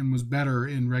and was better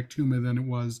in Rectuma than it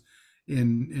was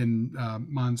in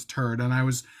MonsTURD. And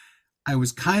I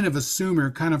was kind of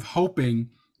assuming, kind of hoping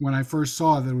when I first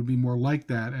saw that it would be more like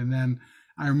that. And then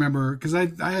I remember because I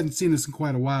hadn't seen this in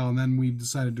quite a while, and then we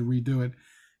decided to redo it.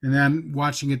 And then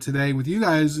watching it today with you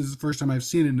guys is the first time I've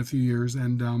seen it in a few years,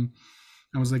 and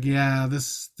I was like, yeah,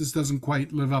 this doesn't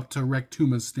quite live up to Rec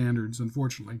Tuma's standards,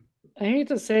 unfortunately. I hate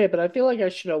to say it, but I feel like I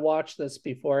should have watched this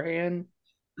beforehand.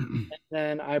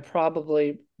 Then I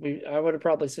would have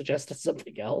probably suggested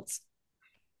something else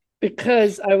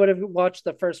because I would have watched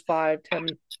the first 5, 10.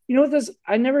 You know what this?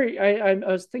 I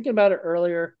was thinking about it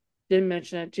earlier. Didn't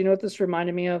mention it. Do you know what this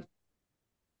reminded me of?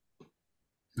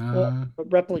 Well, uh,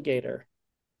 Replicator.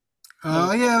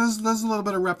 yeah, there's a little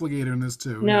bit of Replicator in this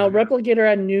too. Now, Yeah. Replicator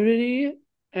had nudity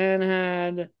and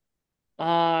had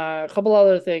a couple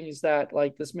other things that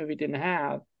like this movie didn't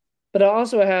have, but it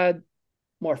also had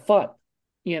more fun,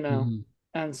 you know, Mhm.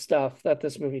 and stuff that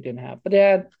this movie didn't have. But it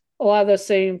had a lot of the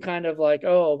same kind of like,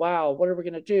 oh wow, what are we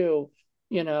gonna do?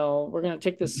 You know, we're gonna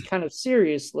take this kind of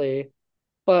seriously,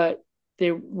 but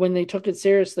they when they took it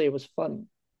seriously, it was funny,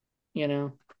 you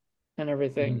know, and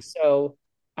everything. Mhm. So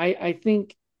I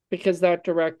think because that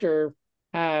director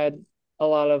had a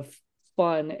lot of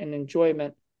fun and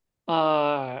enjoyment,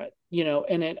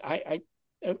 in it,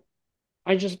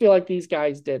 I just feel like these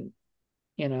guys didn't,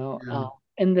 you know, Yeah.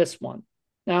 in this one.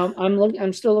 Now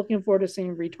I'm still looking forward to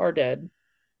seeing Retarded.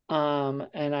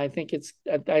 And I think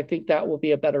that will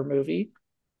be a better movie,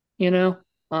 you know.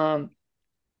 Um,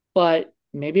 but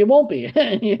maybe it won't be,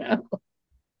 you know.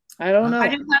 I don't I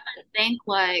Uh, know. just have to think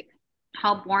like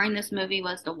how boring this movie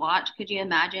was to watch. Could you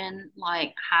imagine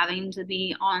like having to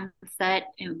be on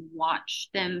set and watch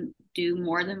them do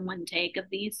more than one take of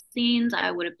these scenes?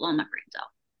 I would have blown my brains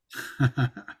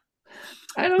out.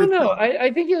 I don't but know.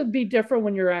 I think it would be different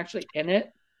when you're actually in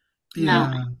it, you No,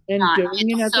 know, yeah, and not. doing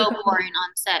it It's at the so time. boring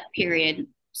on set, period.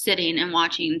 Sitting and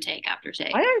watching take after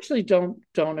take. I actually don't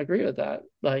agree with that.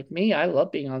 Like me, I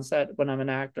love being on set when I'm an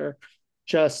actor,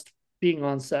 just being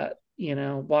on set, you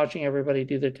know, watching everybody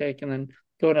do their take and then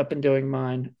going up and doing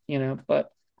mine, you know.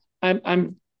 But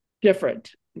I'm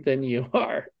different than you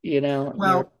are, you know. You're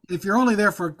well, if you're only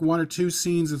there for one or two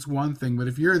scenes, it's one thing. But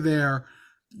if you're there,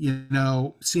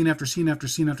 scene after scene after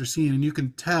scene after scene, and you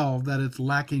can tell that it's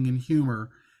lacking in humor,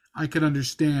 I could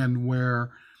understand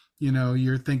where,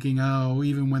 you're thinking, oh,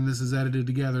 even when this is edited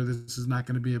together, this is not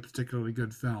going to be a particularly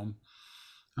good film.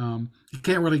 You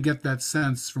can't really get that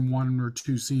sense from one or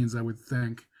two scenes, I would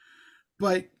think.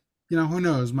 But who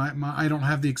knows? I don't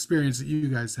have the experience that you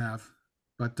guys have.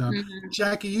 But Hmm.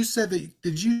 Jackie, you said that.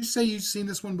 Did you say you'd seen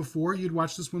this one before? You'd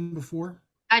watched this one before?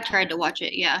 I tried to watch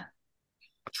it, yeah.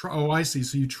 Oh, I see.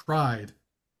 So you tried.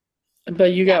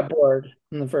 but you Yeah. got bored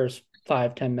in the first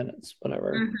 5, 10 minutes,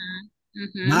 whatever. Hmm.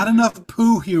 Hmm. Not enough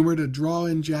poo humor to draw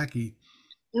in Jackie.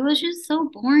 It was just so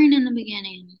boring in the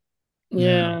beginning.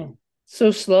 Yeah. Yeah.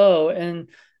 So slow and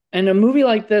a movie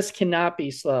like this cannot be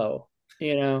slow,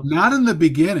 you know. Not in the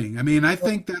beginning. I mean, I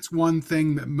think that's one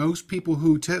thing that most people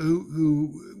who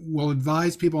will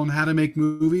advise people on how to make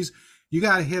movies, you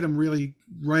got to hit them really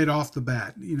right off the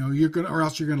bat. You're gonna, or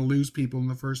else you're gonna lose people in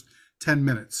the first 10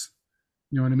 minutes.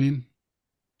 You know what I mean?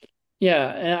 Yeah,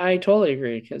 and I totally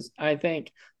agree because I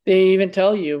think they even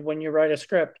tell you when you write a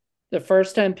script, the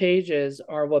first 10 pages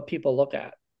are what people look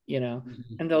at, you know,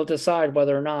 Mhm. and they'll decide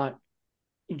whether or not,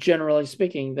 generally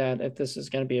speaking, that if this is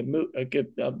going to be a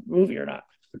good movie or not.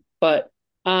 But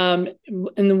in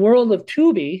the world of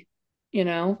Tubi, you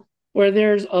know, where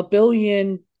there's a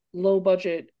billion low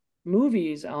budget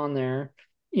movies on there,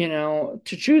 you know,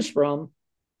 to choose from,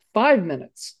 5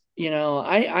 minutes. You know,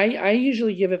 I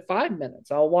usually give it 5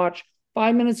 minutes. I'll watch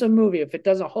 5 minutes of a movie. If it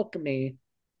doesn't hook me,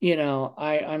 you know,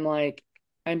 I'm like,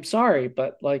 I'm sorry,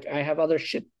 but like I have other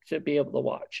shit to be able to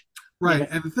watch. You know, Right.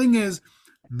 And the thing is,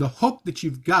 the hook that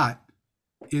you've got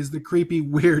is the creepy,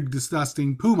 weird,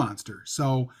 disgusting poo monster.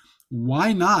 So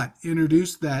why not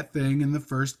introduce that thing in the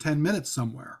first 10 minutes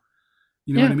somewhere?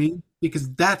 You know what I yeah, mean?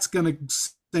 Because that's going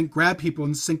to grab people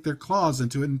and sink their claws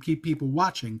into it and keep people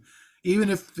watching. Even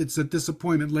if it's a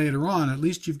disappointment later on, at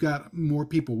least you've got more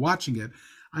people watching it.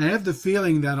 I have the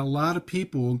feeling that a lot of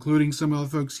people, including some of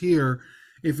the folks here,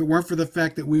 if it weren't for the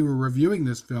fact that we were reviewing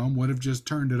this film, would have just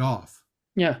turned it off.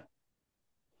 yeah.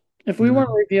 If we You weren't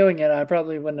know? reviewing it, I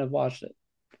probably wouldn't have watched it.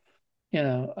 You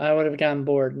know, I would have gotten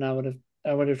bored and I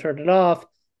would have turned it off.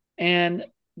 And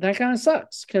that kind of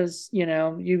sucks because, you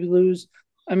know, you lose.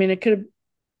 I mean, it could have,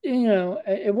 you know,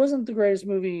 it wasn't the greatest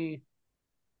movie,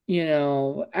 you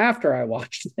know, after I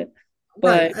watched it,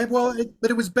 Right. but Well,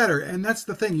 but it was better, and that's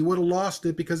the thing. You would have lost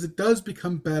it because it does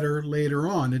become better later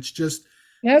on. It's just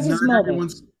it has not its moments.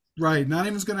 everyone's right. Not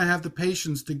everyone's going to have the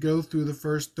patience to go through the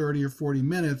first 30 or 40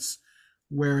 minutes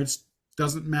where it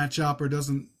doesn't match up or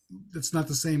doesn't. It's not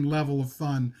the same level of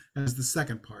fun as the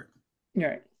second part.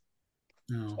 Right.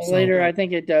 No. So So later, I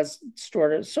think it does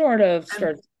sort of and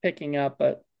starts picking up,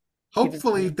 but even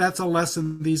hopefully that's a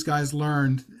lesson these guys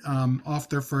learned off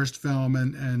their first film,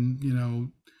 and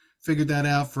figured that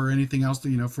out for anything else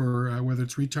that, for whether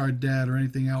it's Retard Dad or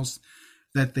anything else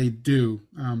that they do.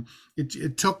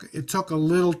 It took a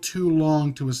little too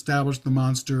long to establish the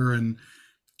monster, and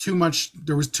too much.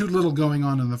 There was too little going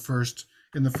on in the first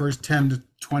 10 to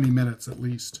 20 minutes at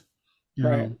least. You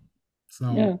right. know,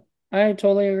 so Yeah, I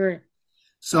totally agree. I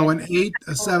so an 8,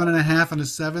 a 7.5, and a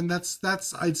 7.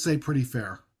 That's I'd say pretty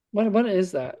fair. what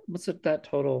is that? What's it that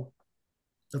total?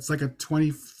 That's like a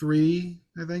 23,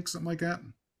 I think, something like that.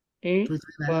 Eight 23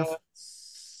 and a plus half.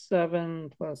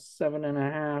 7 plus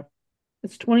 7.5.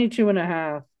 It's 22 and a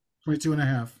half. 22 and a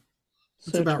half.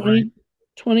 That's So about right.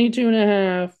 22 and a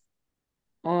half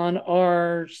on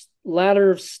our ladder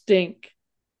of stink.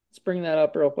 Let's bring that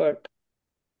up real quick.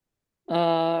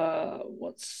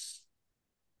 What's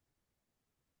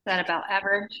That about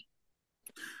average?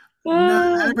 No,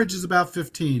 uh average is about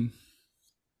 15.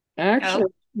 Oh, actually,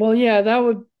 well, yeah,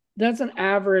 that's an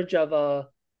average of a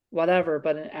whatever,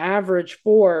 but an average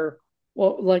for,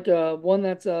 well, like one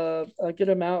that's a good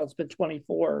amount, it's been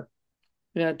 24.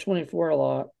 Yeah, 24 a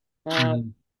lot.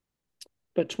 Mm.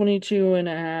 But 22 and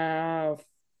a half.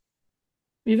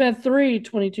 We've had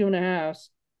 22 and a halves.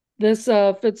 This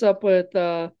fits up with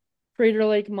Crater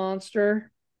Lake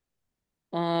Monster,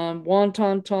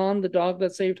 Wonton Ton, the dog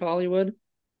that saved Hollywood,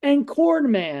 and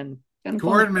Corn Man. Kind of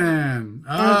funny. Cornman.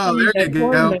 Kind of Oh, funny there that you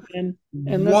Corn go. Man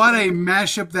and this What a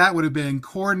mashup that would have been.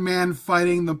 Cornman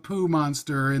fighting the poo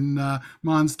monster in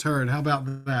MonsTURD. How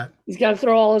about that? he's got to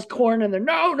throw all his corn in there.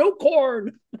 No, no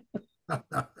corn.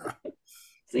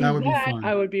 See, That would be that I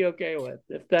fun. would be okay with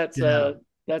if Yeah.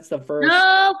 that's the first.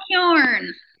 no,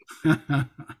 Bjorn.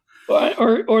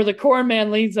 Or the corn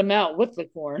man leads them out with the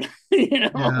corn, Yeah.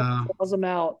 calls them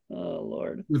out. Oh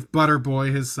Lord, With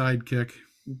Butterboy, his sidekick.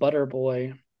 Butter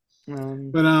Boy.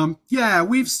 Um, But yeah,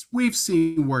 we've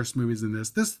seen worse movies than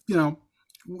this.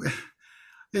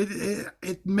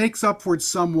 It makes up for it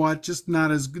somewhat, just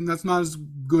not as that's not as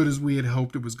good as we had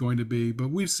hoped it was going to be. But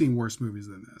we've seen worse movies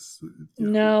than this.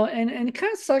 no, and it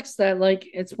kind of sucks that like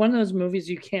it's one of those movies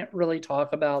you can't really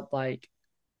talk about. Like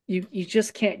you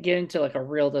just can't get into like a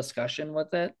real discussion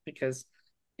with it because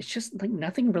it's just like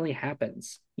nothing really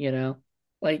happens.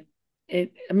 Like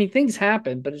it. I mean, things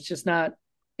happen, but it's just not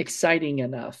exciting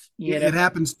enough. It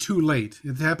happens too late.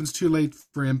 It happens too late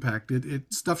for impact.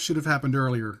 It stuff should have happened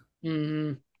earlier.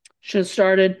 Mm-hmm. Should have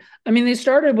started. I mean, they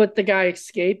started with the guy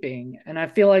escaping, and I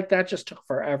feel like that just took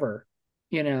forever,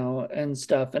 and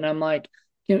stuff. And I'm like,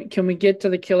 can we get to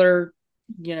the killer?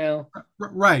 You know,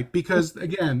 Right, because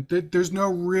again, there's no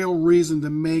real reason to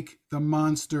make the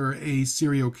monster a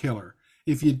serial killer.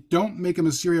 If you don't make him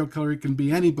a serial killer, it can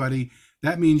be anybody.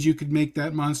 That means you could make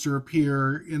that monster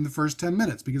appear in the first 10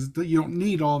 minutes because you don't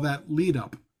need all that lead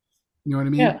up. You know what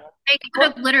I yeah. mean? They could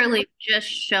have literally just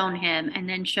shown him and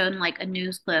then shown like a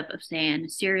news clip of saying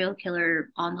serial killer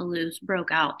on the loose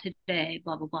broke out today,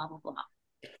 blah blah blah blah blah.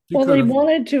 You Well, could they have.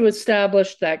 wanted to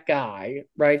establish that guy,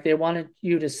 right? They wanted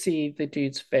you to see the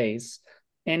dude's face,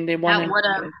 and they That wanted would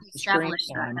have screen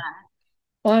established that time. guy.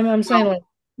 Well, I'm saying Well, like,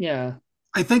 yeah,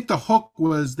 I think the hook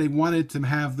was they wanted to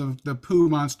have the poo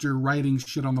monster writing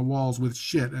shit on the walls with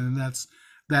shit, and that's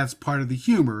part of the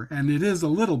humor, and it is a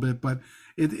little bit, but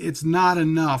it's not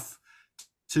enough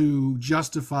to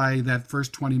justify that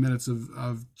first 20 minutes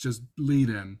of just lead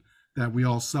in that we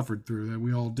all suffered through, that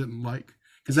we all didn't like,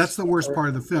 because that's the worst part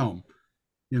of the film,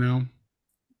 you know.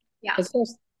 Yeah.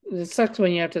 it sucks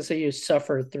when you have to say you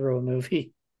suffered through a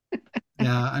movie.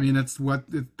 Yeah, I mean that's what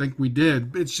I think we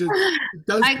did. It's just it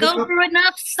does I pick go up. through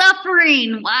enough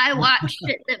suffering. Why watch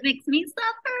shit that makes me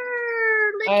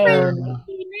suffer? Literally, Yeah.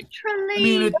 I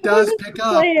mean, literally. it That does wasn't pick the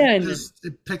up. plan.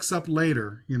 It picks up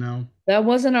later, you know. That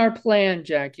wasn't our plan,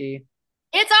 Jackie.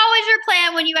 It's always your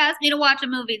plan when you ask me to watch a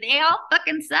movie. They all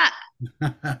fucking suck.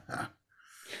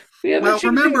 We haven't Well,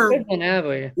 chosen a remember, good one, have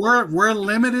we? we're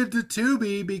limited to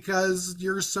Tubi because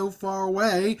you're so far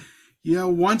away.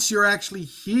 Once you're actually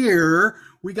here,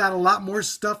 we got a lot more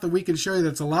stuff that we can show you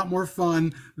that's a lot more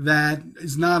fun that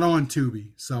is not on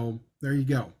Tubi. So there you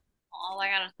go. All I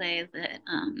gotta say is that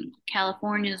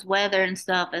California's weather and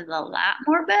stuff is a lot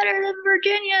more better than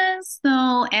Virginia's.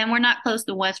 So, and we're not close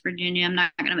to West Virginia. I'm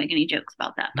not gonna make any jokes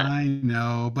about that, but I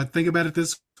know, but think about it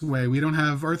this way: we don't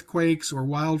have earthquakes or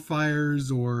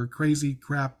wildfires or crazy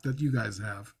crap that you guys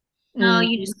have. no, Mm,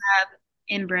 you just have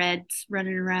inbreds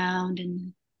running around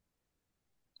and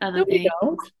other no, we things.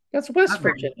 don't. That's West Not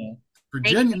Virginia.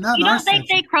 Virginia, not You in our don't think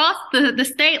section. they crossed the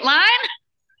state line?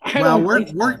 I Well, don't we're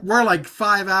think we're so. we're like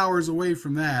 5 hours away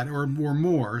from that, or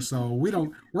more. So we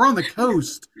don't. We're on the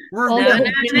coast. We're All we the No, got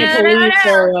Virginia no, beaches. no, police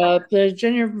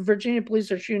no. are Virginia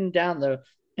police are shooting down the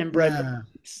inbred Yeah,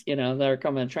 dogs. They're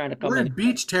trying to come we're in. in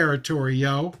beach territory,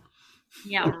 yo.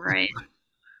 Yeah, right.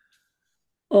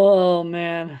 Oh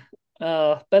man.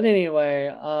 But anyway,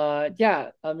 yeah.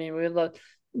 I mean,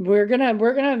 we're gonna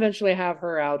eventually have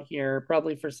her out here,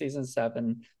 probably for season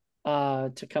 7,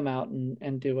 to come out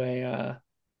and do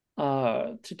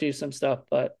to do some stuff.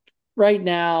 But right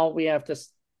now, we have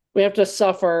to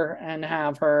suffer and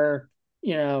have her,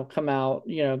 come out,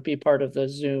 be part of the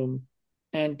Zoom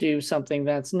and do something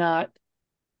that's not,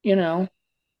 you know,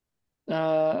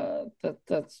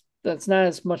 that's not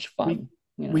as much We fun.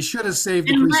 we should have saved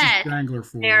the Greasy Unless Strangler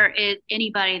for there her. is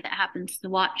anybody that happens to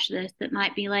watch this that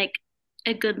might be like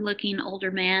a good looking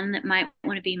older man that might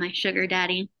want to be my sugar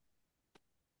daddy.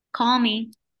 Call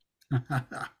me.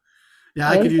 Yeah,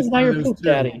 I could This is use not one of your those poop too.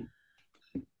 daddy.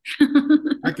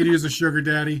 I could use a sugar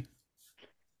daddy.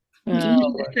 You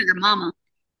Oh, need a sugar mama.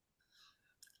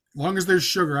 As long as there's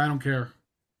sugar, I don't care.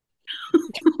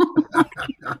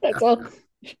 that's all.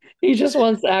 He just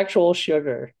wants actual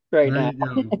sugar right There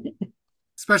now. you go.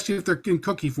 Especially if they're in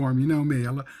cookie form. You know me.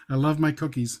 I love my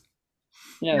cookies.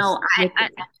 Yes. No,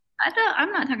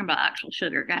 I'm not talking about actual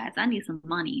sugar, guys. I need some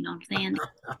money. You know what I'm saying?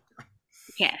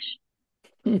 Cash.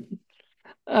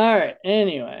 All right.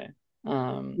 Anyway,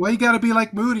 um, Well, you got to be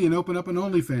like Moody and open up an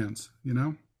OnlyFans. You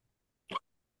know.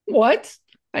 what?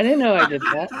 I didn't know I did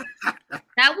that.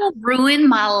 That will ruin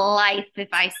my life if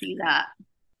I see that.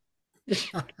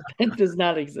 It does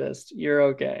not exist. You're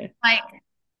okay. Like,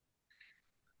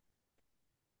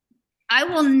 I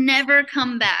will never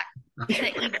come back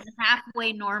to even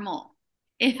halfway normal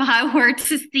if I were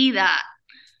to see that.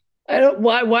 I don't.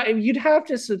 Why? You'd have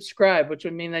to subscribe, which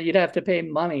would mean that you'd have to pay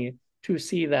money to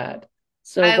see that.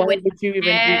 So I why would would you even do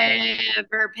that?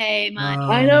 never pay money.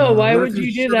 I know. Why What if would your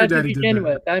you do sugar that to daddy did begin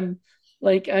that?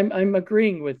 with? I'm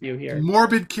agreeing with you here.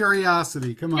 Morbid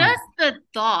curiosity. Come on. Just the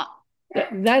thought.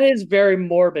 That is very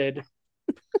morbid.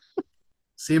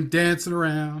 See him dancing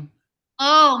around.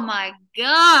 Oh my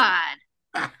God.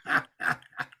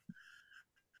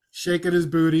 Shaking his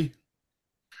booty.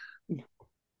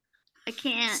 I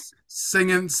can't.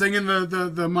 Singing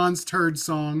the MonsTURD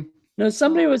song. No,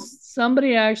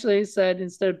 somebody actually said,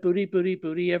 instead of booty, booty,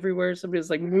 booty everywhere, somebody was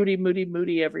like moody, moody,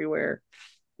 moody everywhere.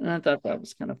 And I thought that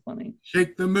was kind of funny.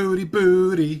 Shake the moody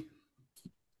booty.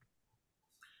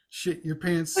 Shit your I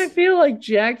pants. feel like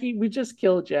we just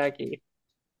killed Jackie.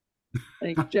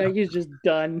 Like Jackie's just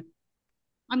done.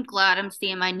 I'm glad I'm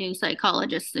seeing my new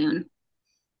psychologist soon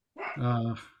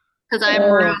Uh, because I'm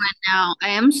Oh, ruined now. I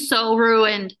am so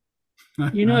ruined.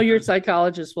 your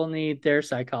psychologist will need their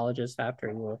psychologist after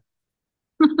you.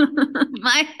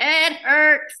 My head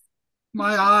hurts.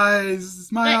 my eyes,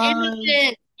 The my eyes.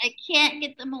 images, I can't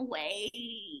get them away.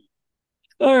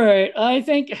 All right. I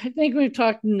think we've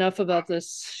talked enough about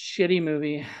this shitty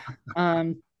movie.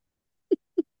 Um,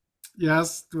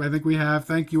 Yes, I think we have.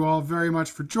 Thank you all very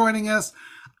much for joining us.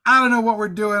 I don't know what we're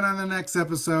doing on the next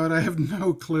episode. I have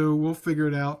no clue. We'll figure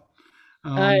it out.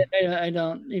 I, Um, I I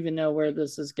don't even know where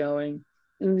this is going.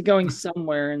 It's going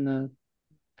somewhere in the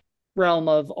realm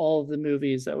of all of the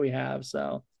movies that we have.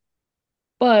 So,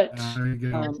 but there you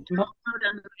go. Just download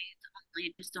on movies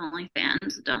only, just only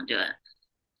fans. Don't do it.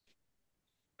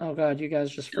 oh god, you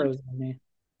guys just Don't. froze on me.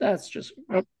 That's just.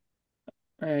 Oh,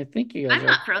 I think you guys I'm are.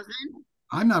 not frozen.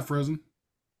 I'm not frozen.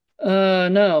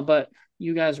 No, but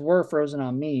you guys were frozen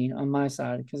on me on my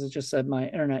side because it just said my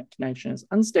internet connection is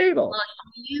unstable. Well,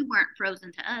 you weren't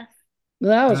frozen to us.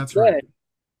 That was That's right. good.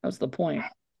 That was the point.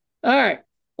 All right.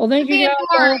 Well, thank you Okay, guys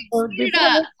all boring. for Speed it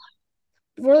up.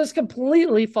 before this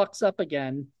completely fucks up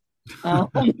again. Um,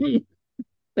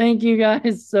 thank you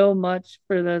guys so much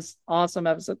for this awesome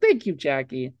episode. Thank you,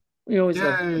 Jackie. We always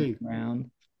love Yay. you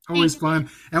around. Always fun.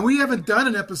 And we haven't done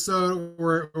an episode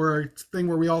or a thing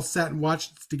where we all sat and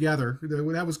watched together.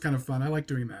 That was kind of fun. I like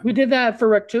doing that. We did that for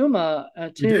Rectuma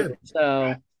We too. did.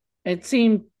 So it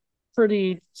seemed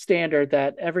pretty standard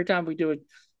that every time we do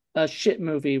a shit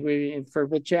movie,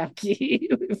 with Jackie,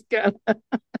 we've got.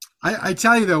 I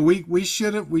tell you though, we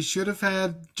should have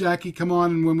had Jackie come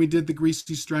on when we did the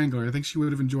Greasy Strangler. I think she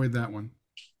would have enjoyed that one.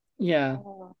 Yeah,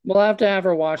 we'll have to have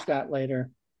her watch that later.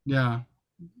 Yeah.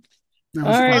 That All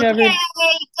was right, fun. Okay,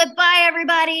 goodbye,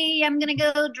 everybody. I'm gonna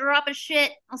go drop a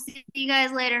shit. I'll see you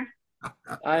guys later.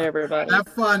 bye everybody. Have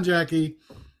fun, Jackie.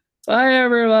 Bye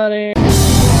everybody.